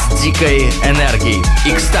по-кинковски, с дикой энергией.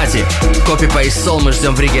 И, кстати, Copy Paste Soul мы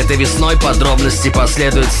ждем в Риге этой весной. Подробности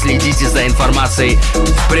последуют. Следите за информацией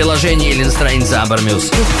в приложении или на странице Amber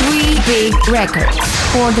Muse.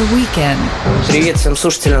 Привет всем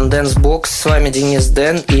слушателям Dance Box. С вами Денис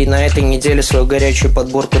Дэн. И на этой неделе свою горячую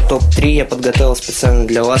подборку ТОП-3 я подготовил специально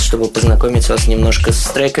для вас, чтобы познакомить вас немножко с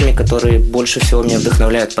треками, которые больше всего меня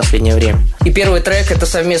вдохновляют в последнее время. И первый трек — это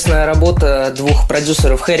совместная работа 2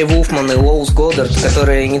 продюсеров Хэри Вулфман и Лоус Годдард,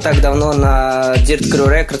 которые не так давно на Dirt Crew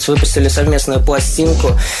Records выпустили совместную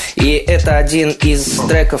пластинку. И это один из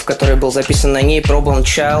треков, который был записан на ней, Problem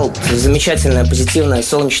Child. Замечательная, позитивная,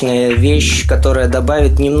 солнечная вещь, которая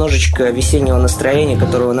добавит немножечко весеннего настроения,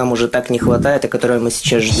 которого нам уже так не хватает, и которое мы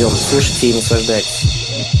сейчас ждем. Слушайте и наслаждайтесь.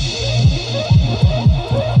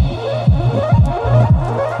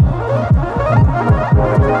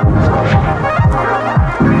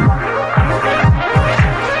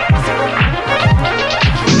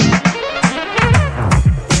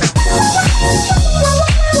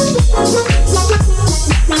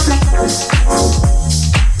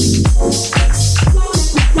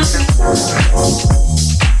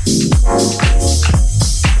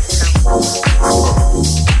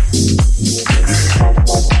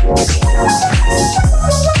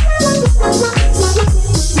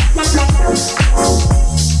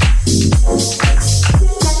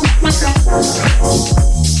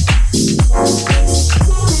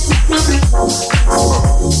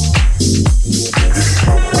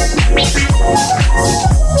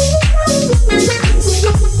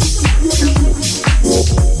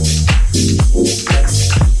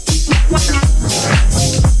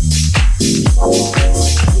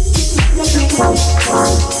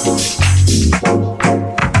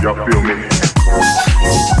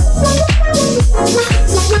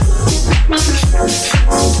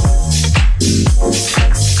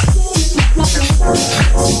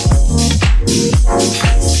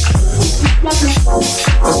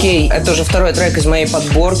 Это уже второй трек из моей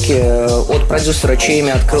подборки от продюсера, чье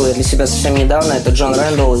имя открыл я для себя совсем недавно. Это Джон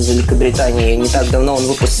Рэндалл из Великобритании. Не так давно он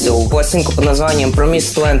выпустил пластинку под названием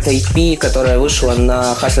Promised Land EP, которая вышла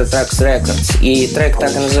на Hustler Tracks Records. И трек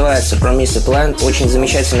так и называется Promised Land. Очень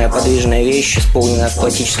замечательная подвижная вещь, исполненная в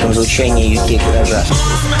классическом звучании UK-гаража.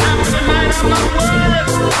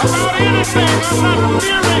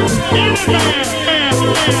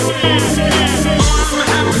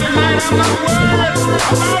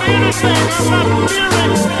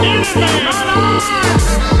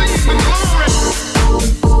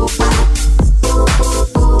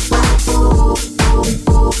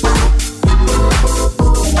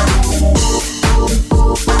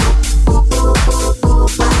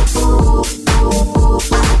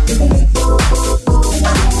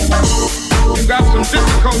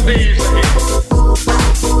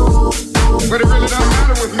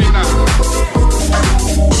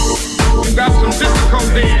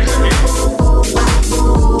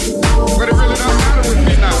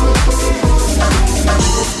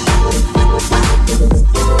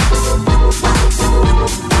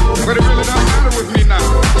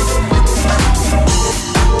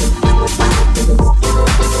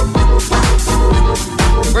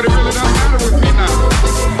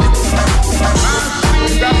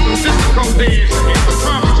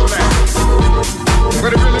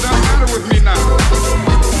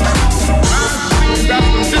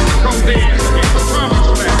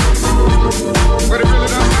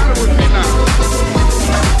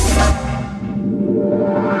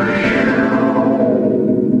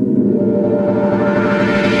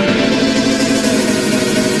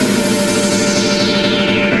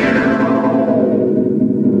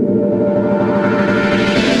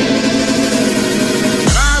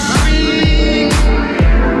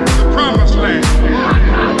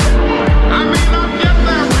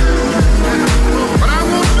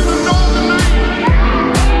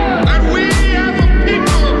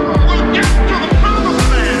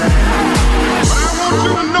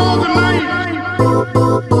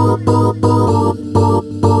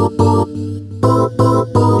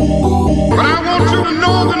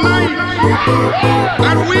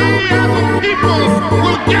 that we as a people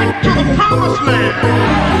will get to the promised land.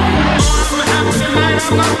 I'm happy tonight,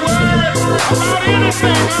 I'm not worried.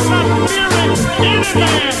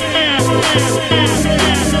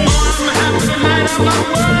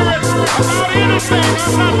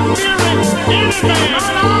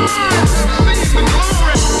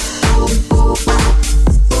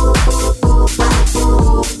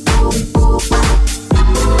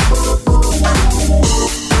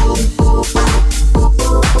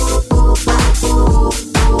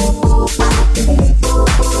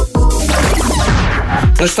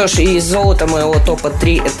 Ну что ж, и золото моего топа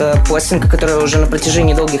 3 – это пластинка, которая уже на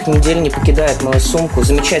протяжении долгих недель не покидает мою сумку.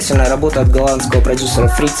 Замечательная работа от голландского продюсера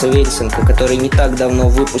Фрица Вельсинга, который не так давно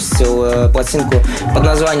выпустил пластинку под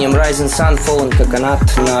названием Rising Sun, Fallen Coconut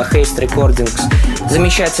на Haste Recordings.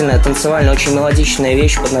 Замечательная, танцевальная, очень мелодичная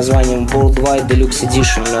вещь под названием Worldwide Deluxe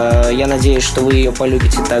Edition. Я надеюсь, что вы ее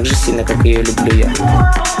полюбите так же сильно, как ее люблю я.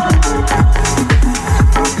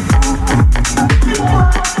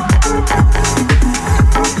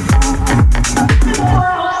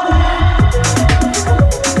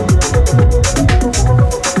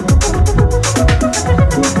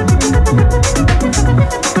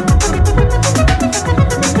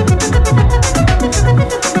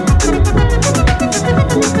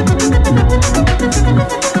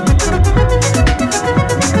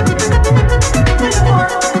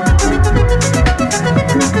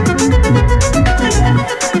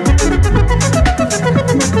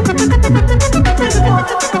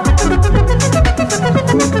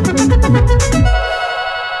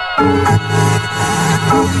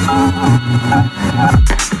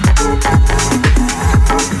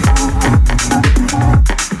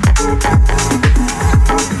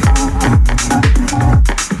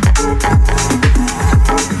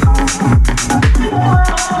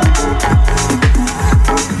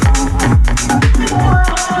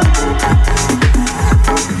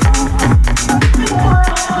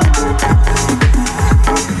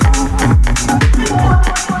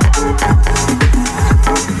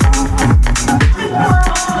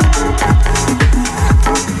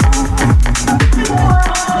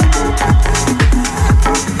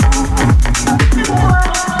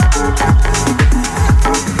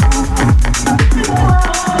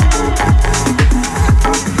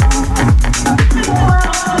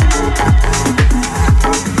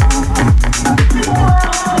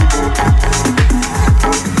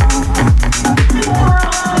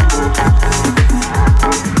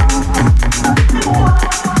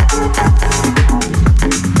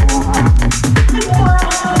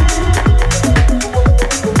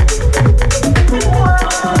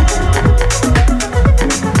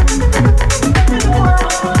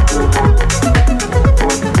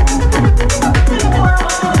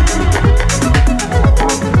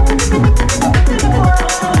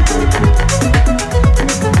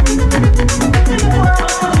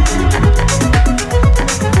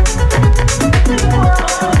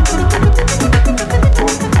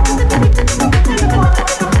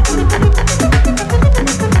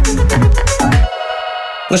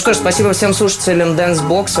 Ну что ж, спасибо всем слушателям Dance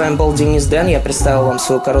Box. С вами был Денис Дэн. Я представил вам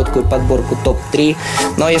свою короткую подборку ТОП-3.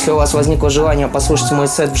 Но если у вас возникло желание послушать мой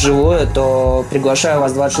сет вживую, то приглашаю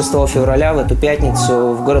вас 26 февраля в эту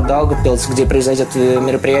пятницу в город Даугавпилс, где произойдет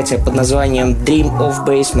мероприятие под названием Dream of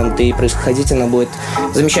Basement. И происходить оно будет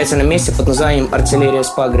в замечательном месте под названием Артиллерия с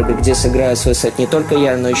пагреби, где сыграю свой сет не только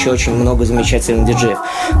я, но еще очень много замечательных диджеев.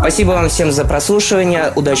 Спасибо вам всем за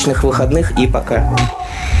прослушивание. Удачных выходных и пока.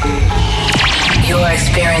 You are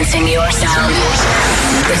experiencing your sound.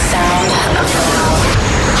 The sound of the world.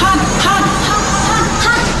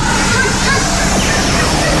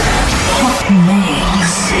 Hot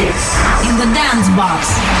mix in the dance box.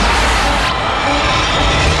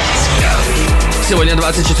 Сегодня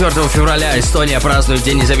 24 февраля Эстония празднует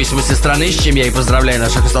День независимости страны, с чем я и поздравляю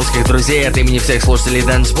наших эстонских друзей от имени всех слушателей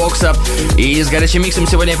Дэнсбокса. И с горячим миксом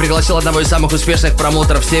сегодня я пригласил одного из самых успешных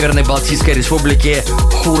промоутеров Северной Балтийской Республики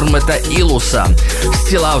Хурмета Илуса.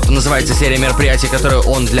 Still Out называется серия мероприятий, которые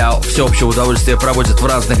он для всеобщего удовольствия проводит в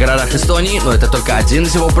разных городах Эстонии, но это только один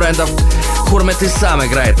из его брендов. Хурмет и сам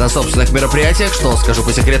играет на собственных мероприятиях, что, скажу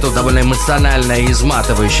по секрету, довольно эмоциональное и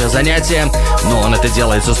изматывающее занятие, но он это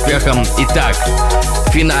делает с успехом. Итак,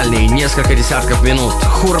 финальные несколько десятков минут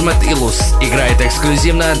Хурмет Илус играет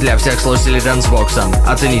эксклюзивно для всех слушателей Дэнсбокса.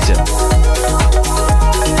 Оцените.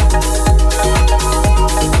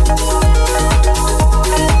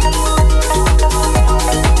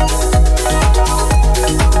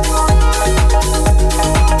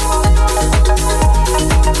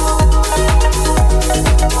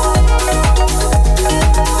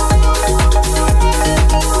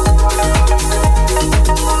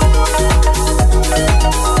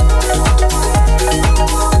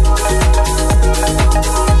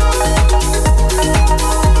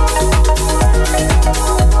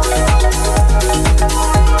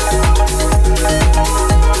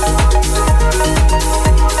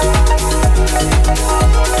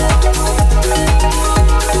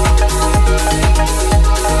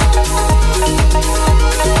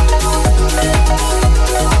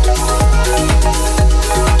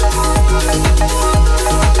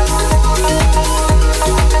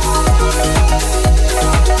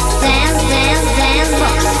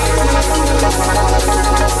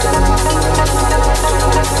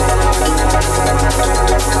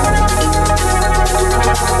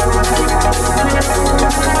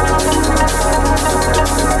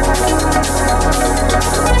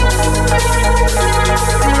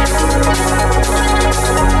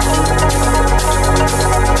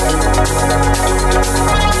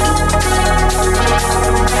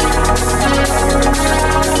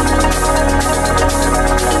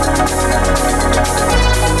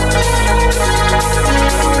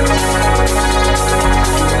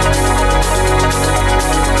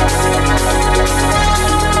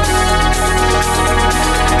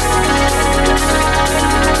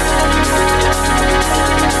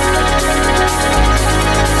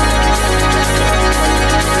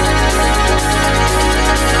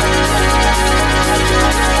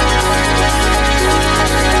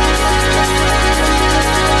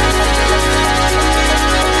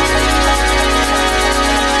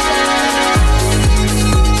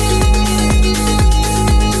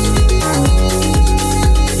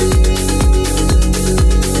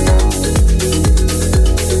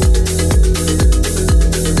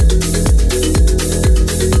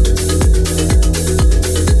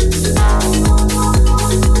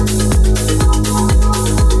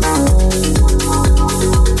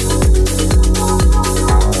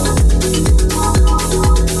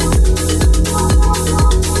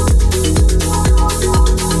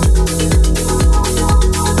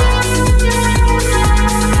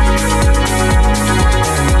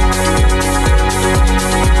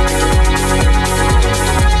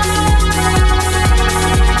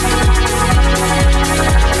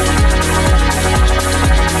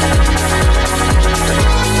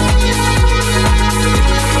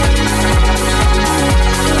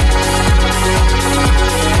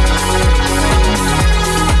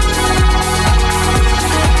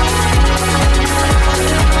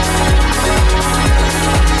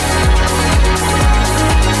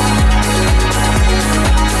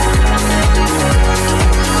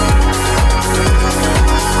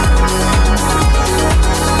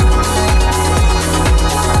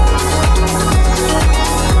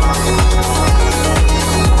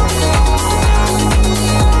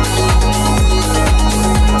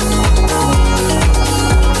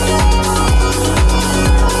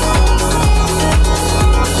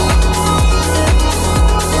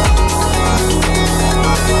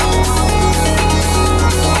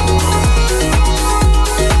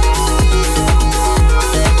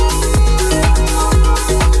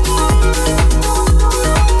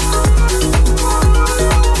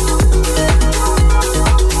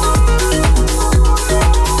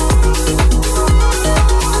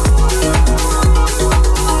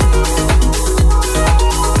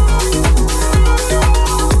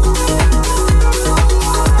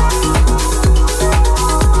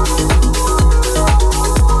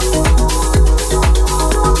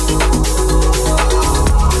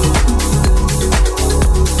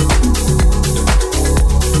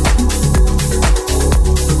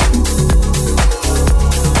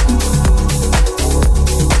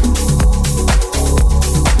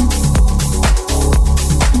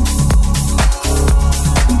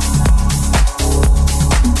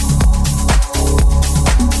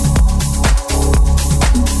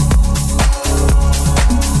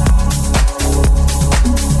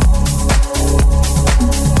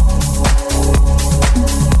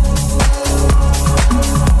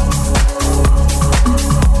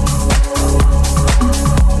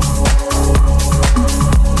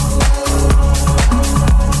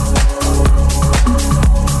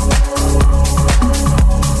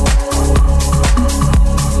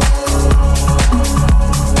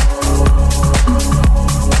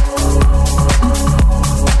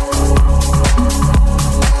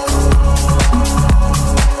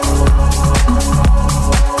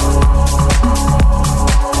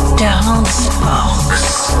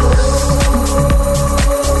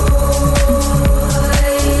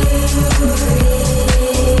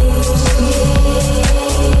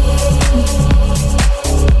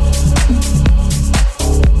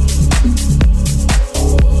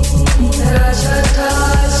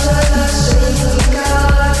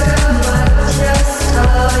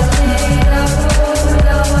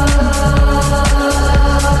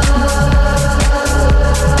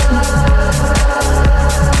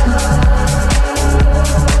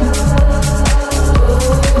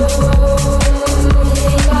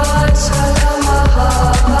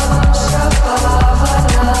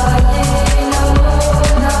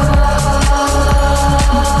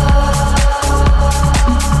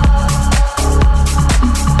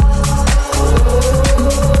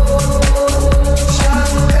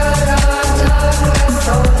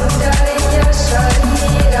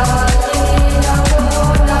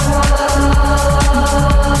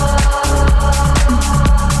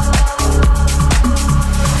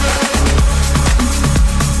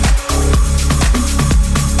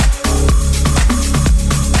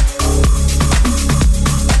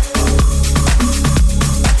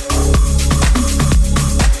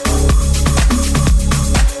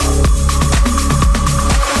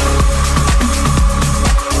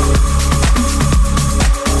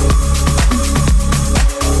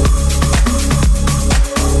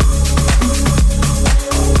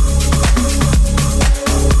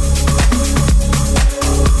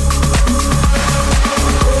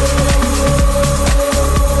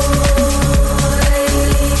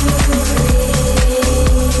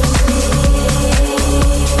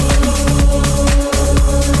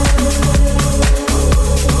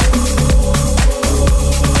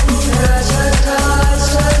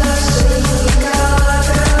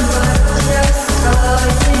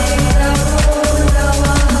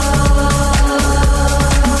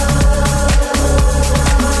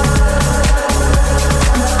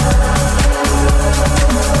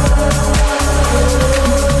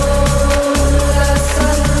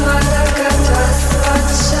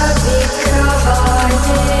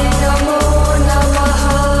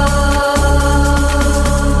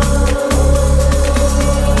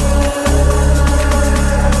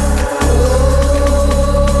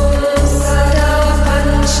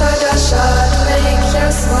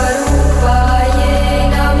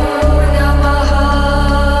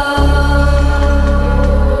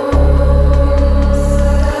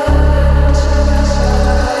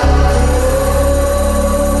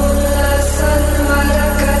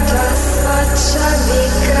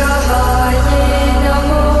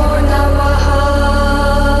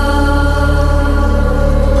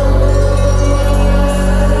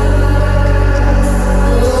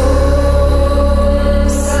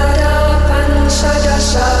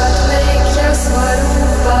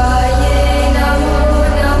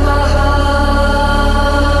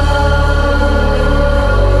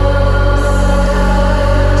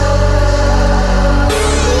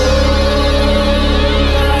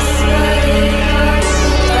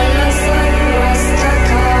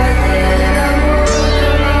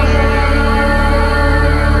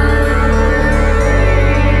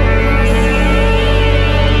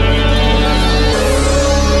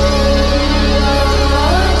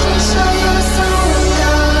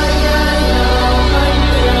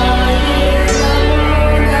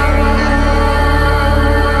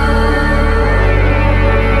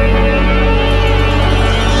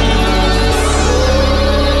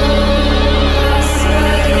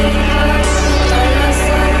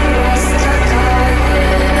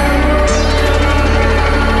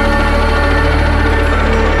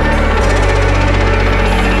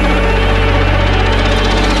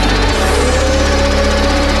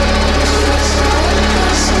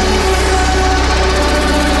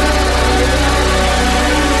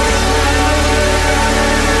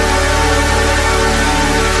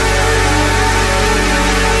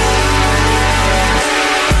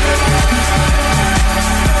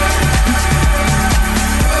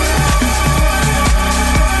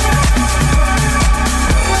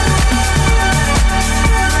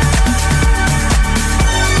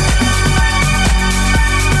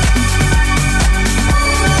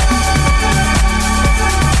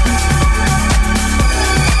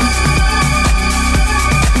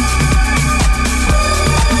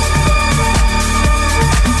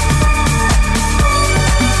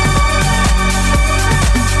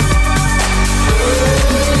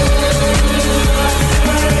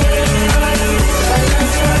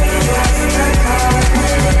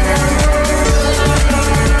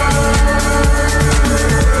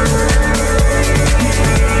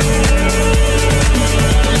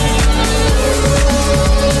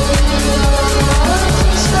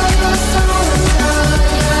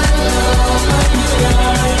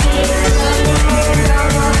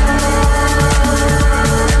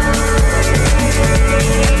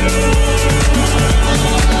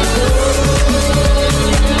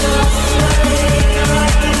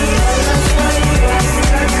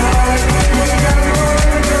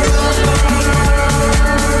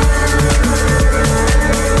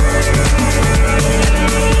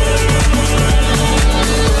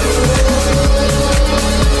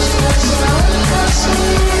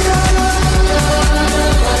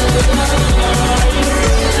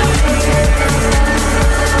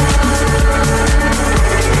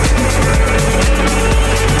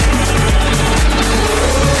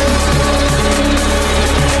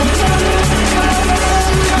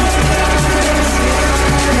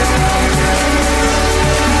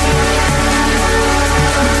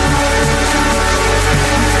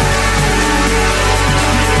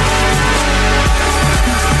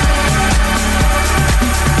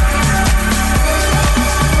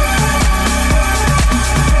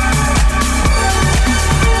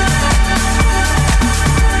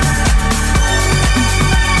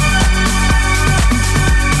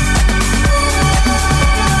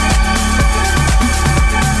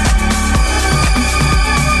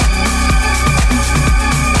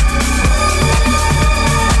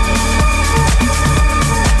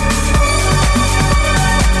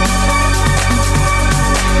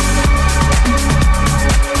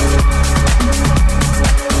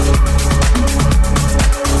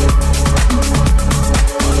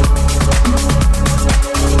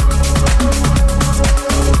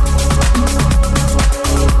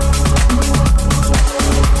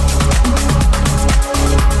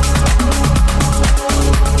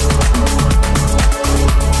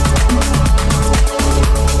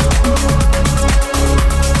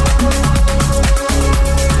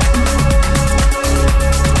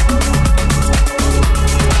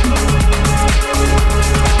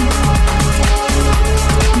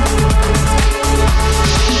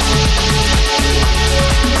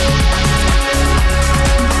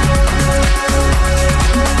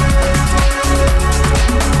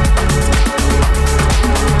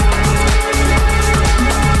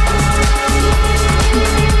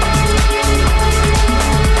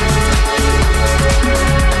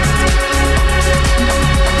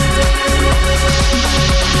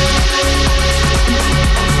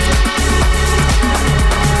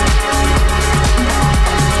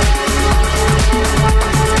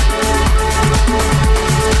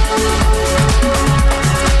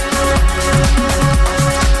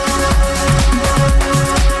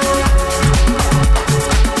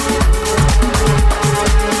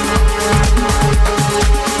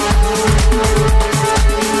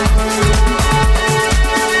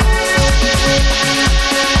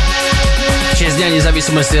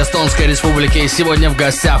 независимости Эстонской Республики. Сегодня в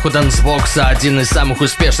гостях у Дэнсбокса один из самых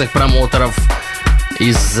успешных промоутеров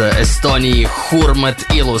из Эстонии,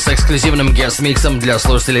 Хурмет Илу, с эксклюзивным гест-миксом для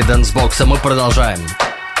слушателей Дэнсбокса. Мы продолжаем.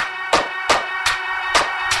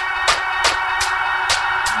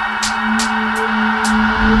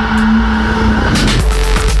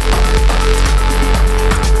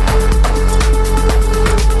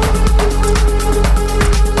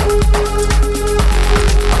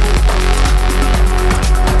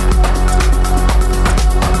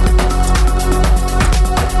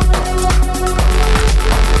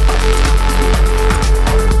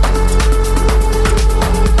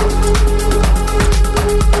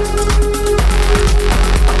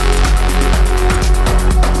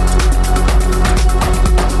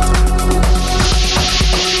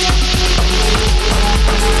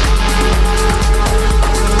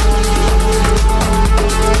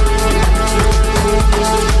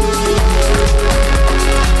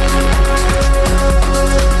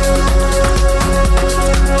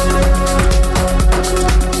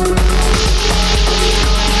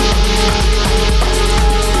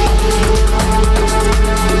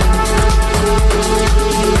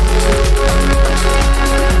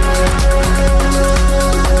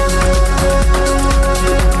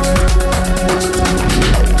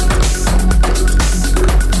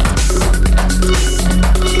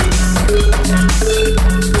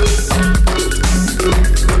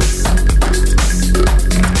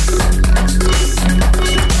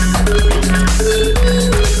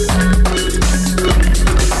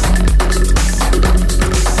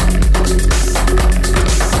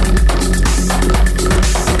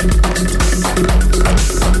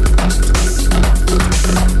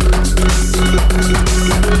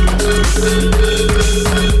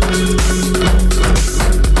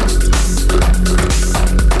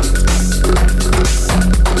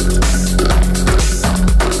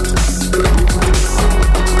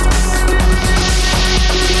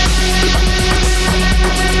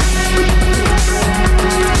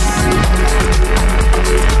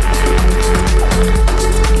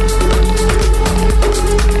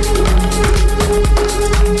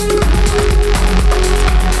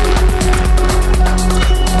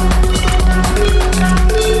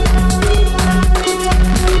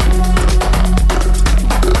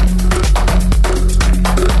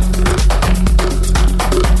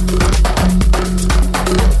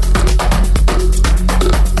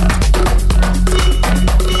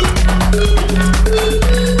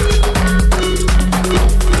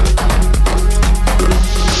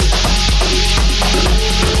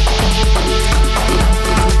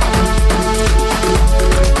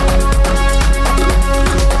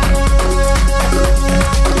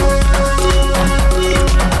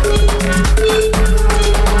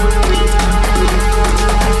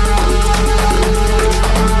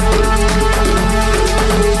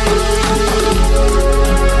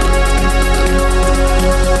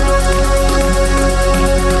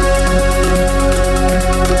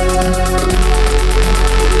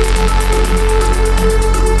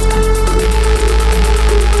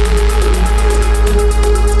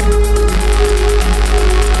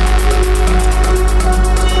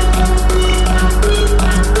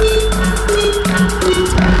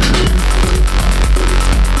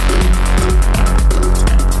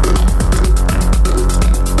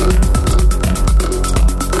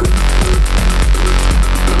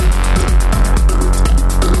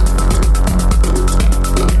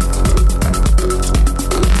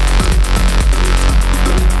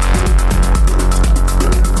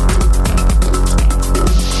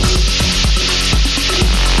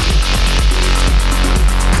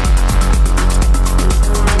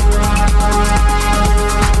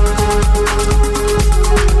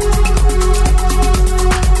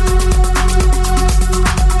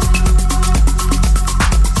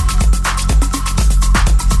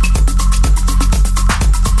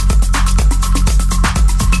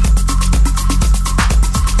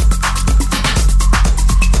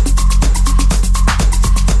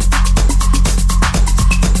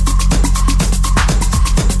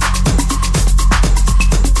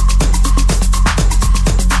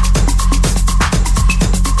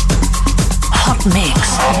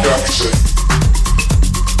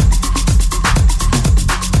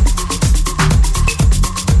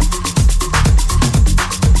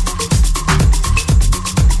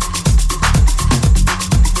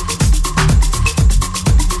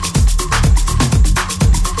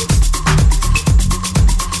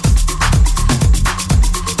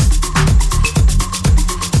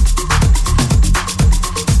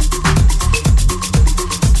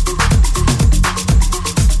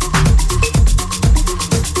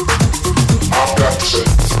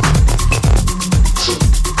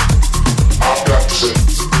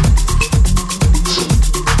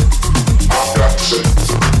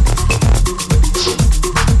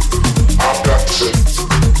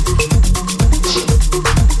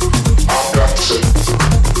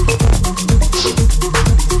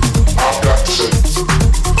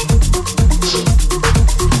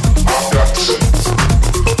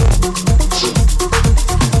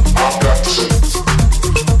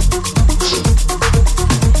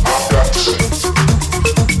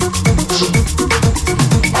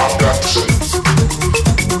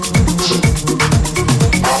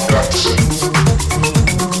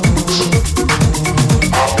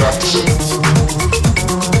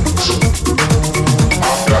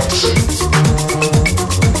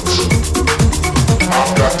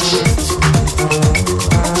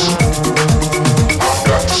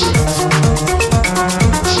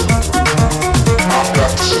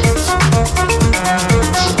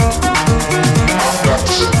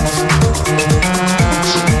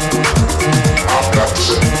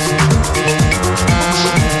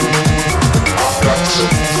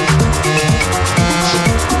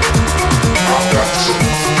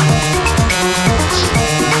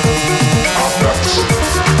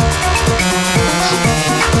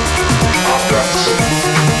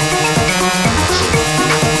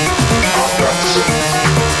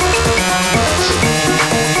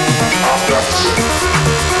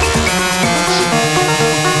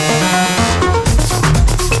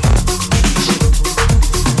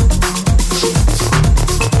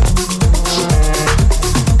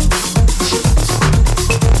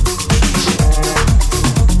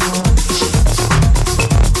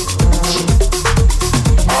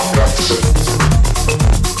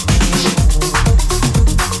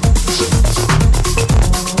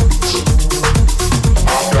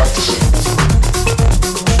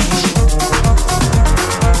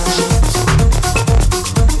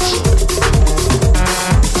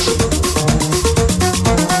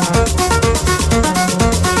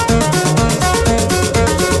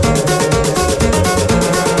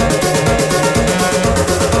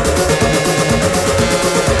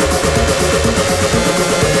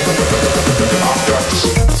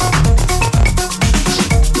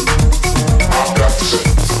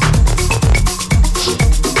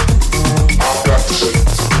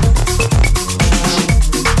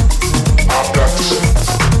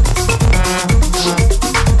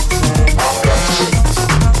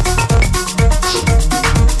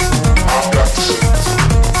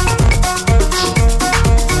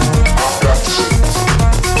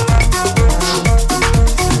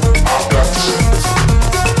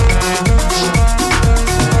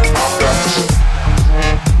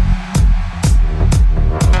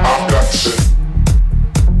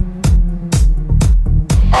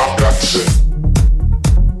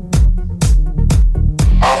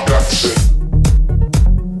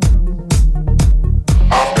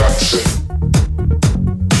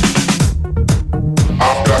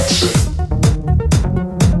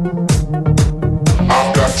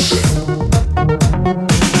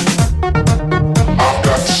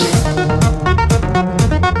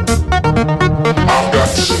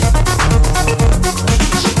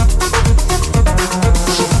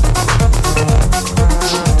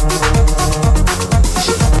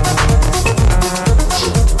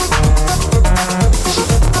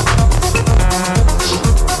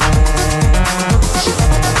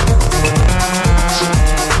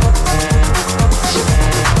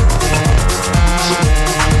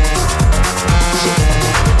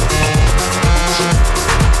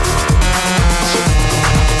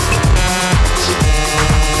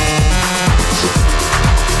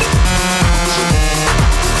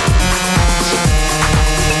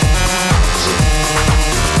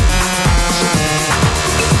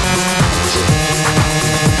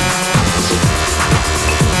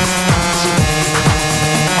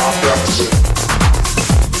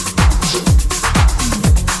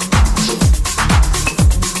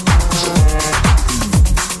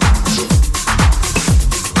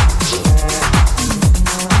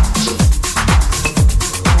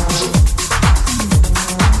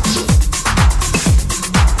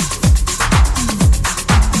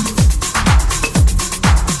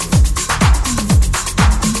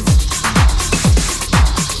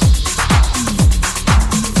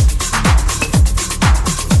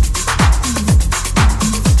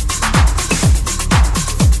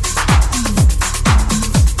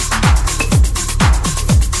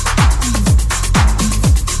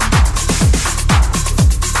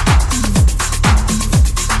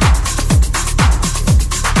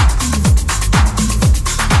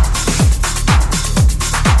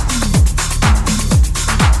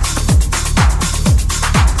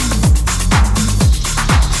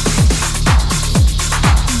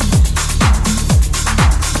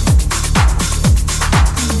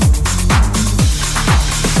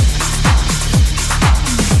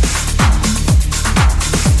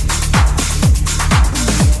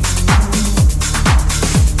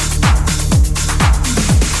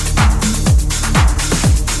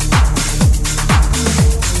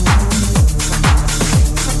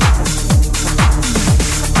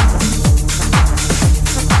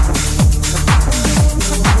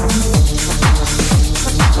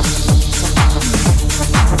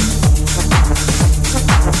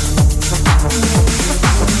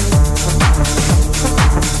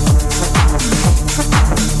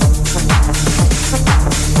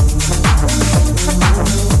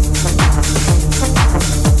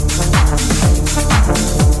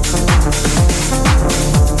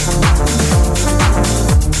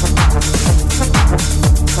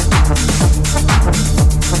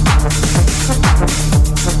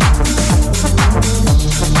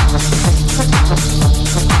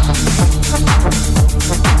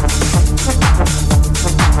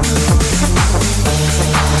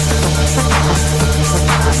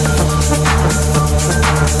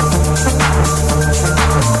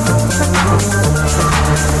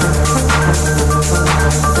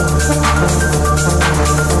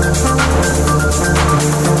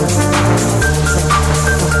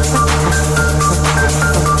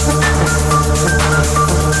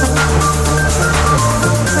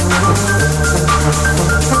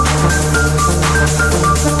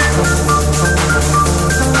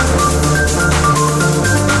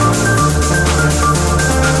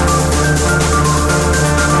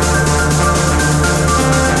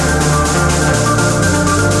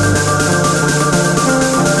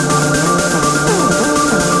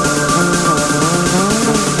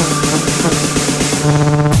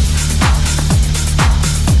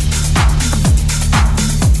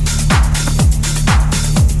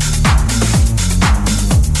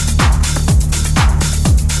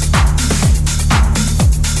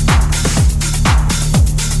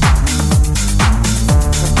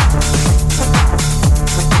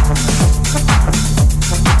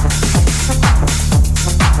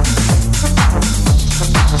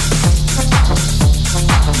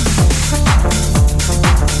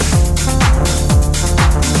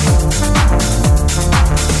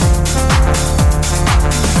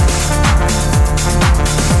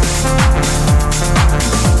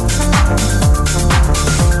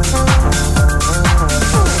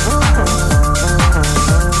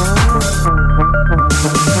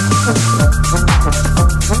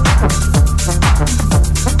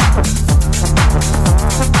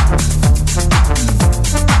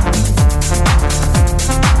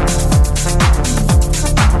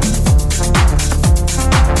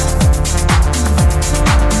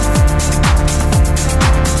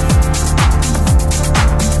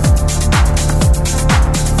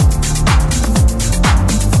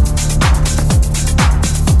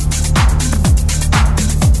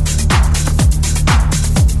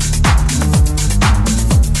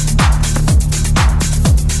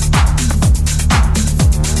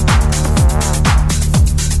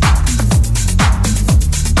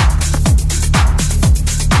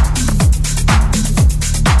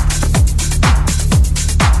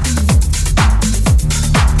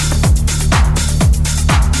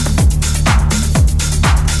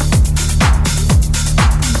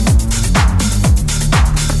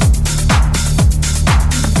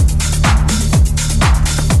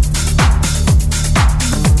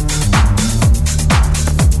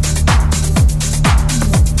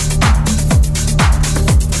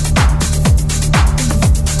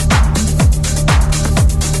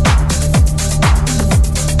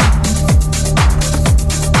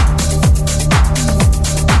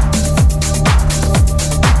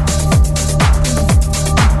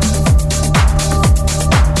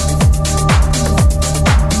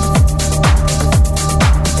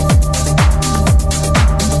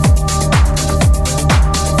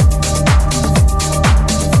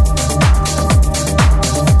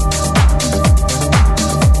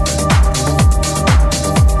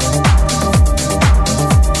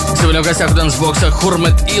 В гостях в Дэнсбоксах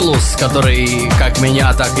Хурмет Илус, который как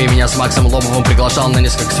меня, так и меня с Максом Лобовым приглашал на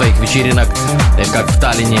несколько своих вечеринок, как в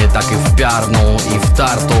Таллине, так и в Пярну, и в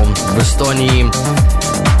Тарту, в Эстонии.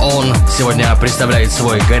 Он сегодня представляет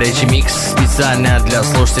свой горячий микс специально для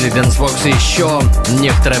слушателей Дэнсбокса. Еще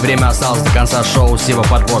некоторое время осталось до конца шоу с его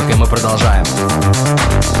подборкой. Мы продолжаем.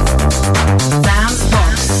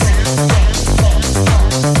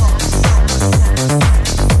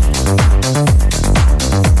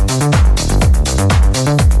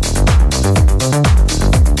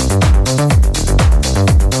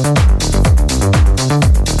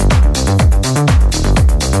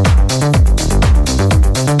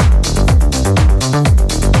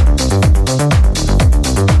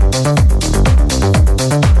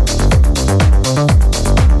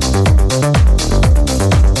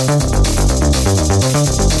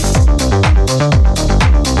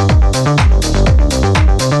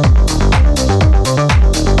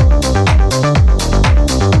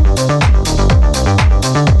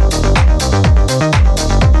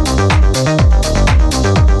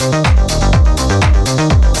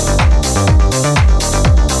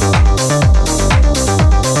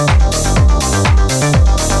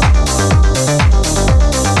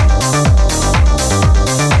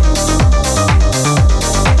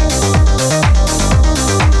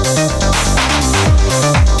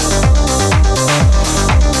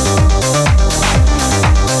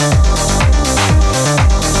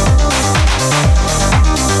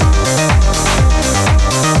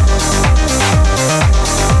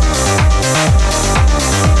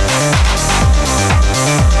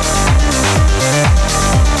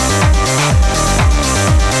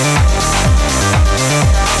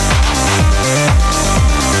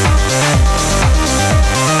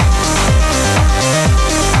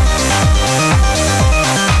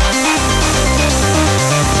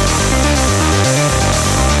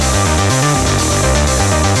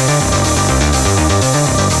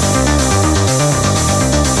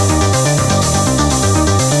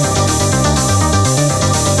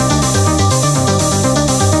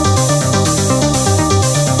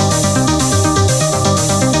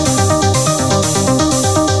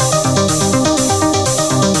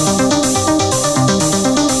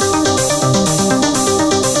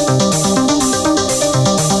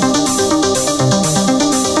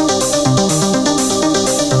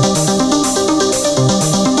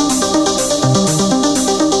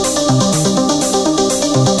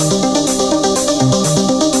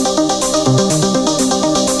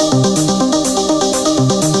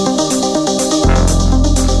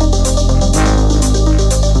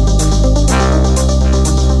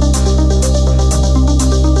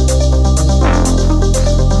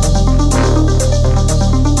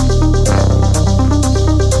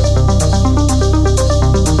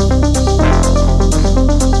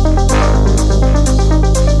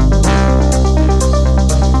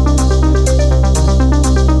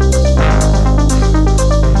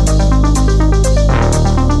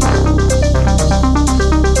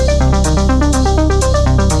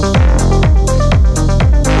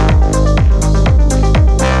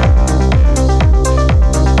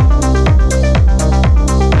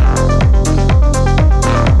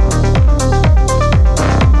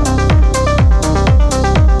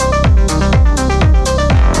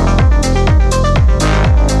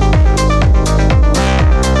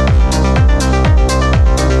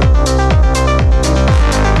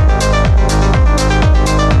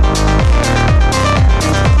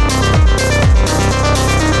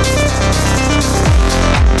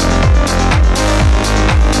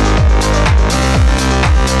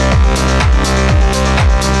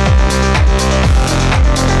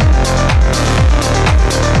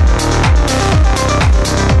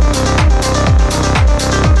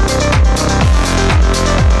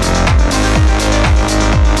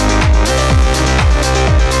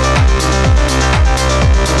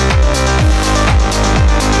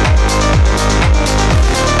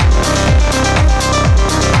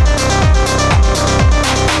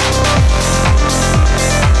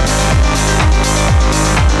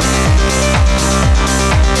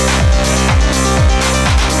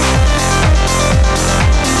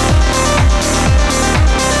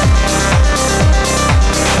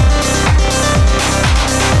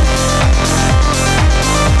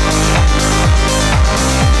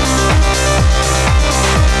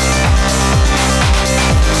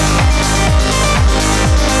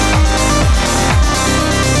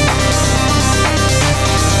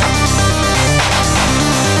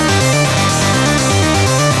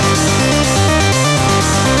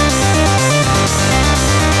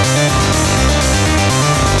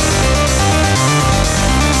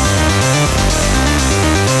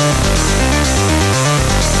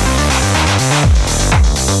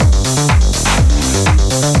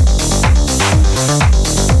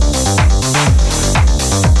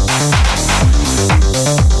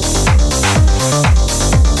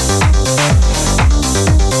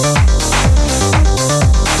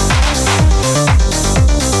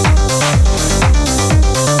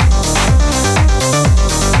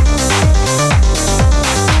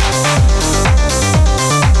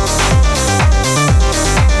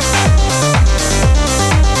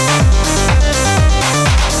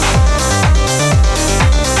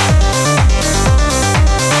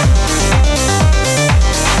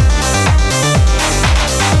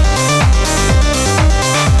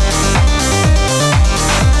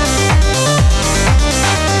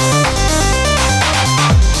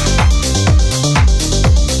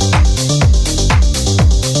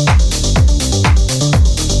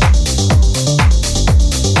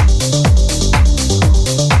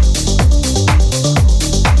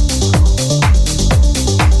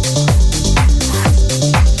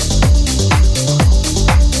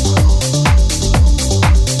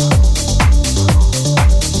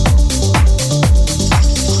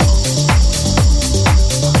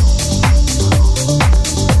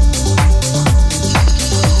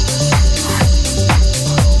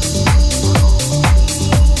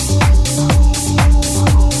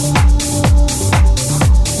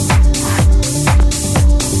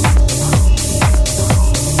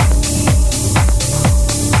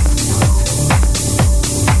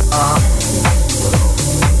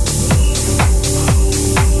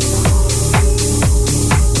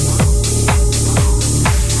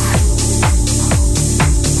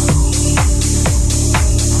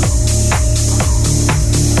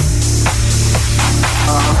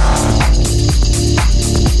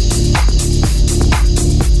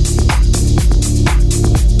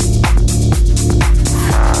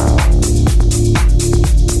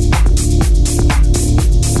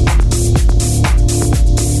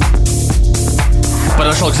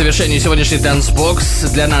 к завершению сегодняшний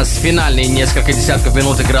Dancebox. Для нас финальные несколько десятков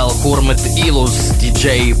минут играл Хурмет Илус,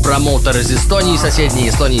 диджей-промоутер из Эстонии, соседней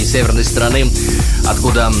Эстонии, северной страны,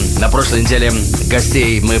 откуда на прошлой неделе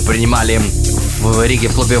гостей мы принимали в Риге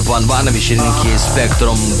в клубе One One на вечеринке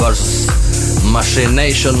Spectrum vs. Machine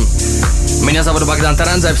Nation. Меня зовут Богдан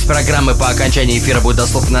Таран. Запись программы по окончании эфира будет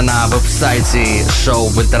доступна на веб-сайте шоу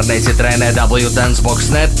в интернете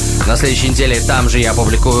www.dancebox.net. На следующей неделе там же я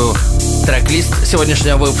опубликую трек-лист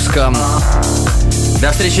сегодняшнего выпуска.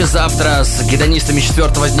 До встречи завтра с гедонистами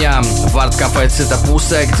 4-го дня в арт-кафе Цита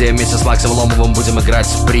Пуса, где вместе с Максом Ломовым будем играть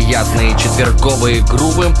приятные четверговые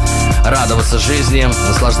грувы, радоваться жизни,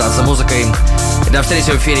 наслаждаться музыкой. И до встречи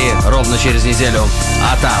в эфире ровно через неделю.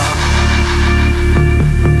 Ата!